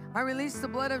God. I release the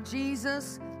blood of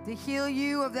Jesus to heal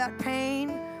you of that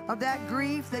pain, of that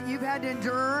grief that you've had to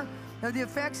endure, of the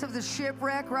effects of the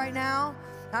shipwreck right now.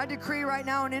 I decree right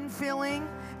now an infilling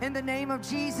in the name of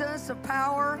Jesus, of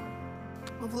power,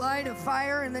 of light, of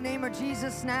fire in the name of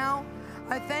Jesus now.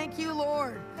 I thank you,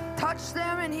 Lord. Touch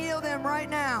them and heal them right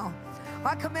now.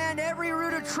 I command every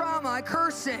root of trauma, I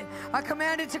curse it. I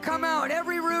command it to come out,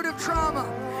 every root of trauma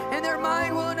in their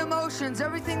mind, will, and emotions,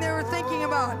 everything they were thinking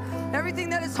about, everything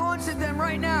that has haunted them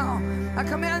right now. I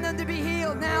command them to be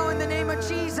healed now in the name of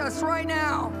Jesus right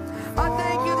now. I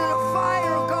thank you that the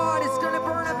fire of God is going to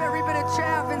burn up every bit of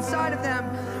chaff inside of them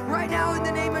right now in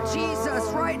the name of Jesus,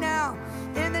 right now.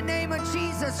 In the name of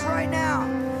Jesus right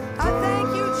now.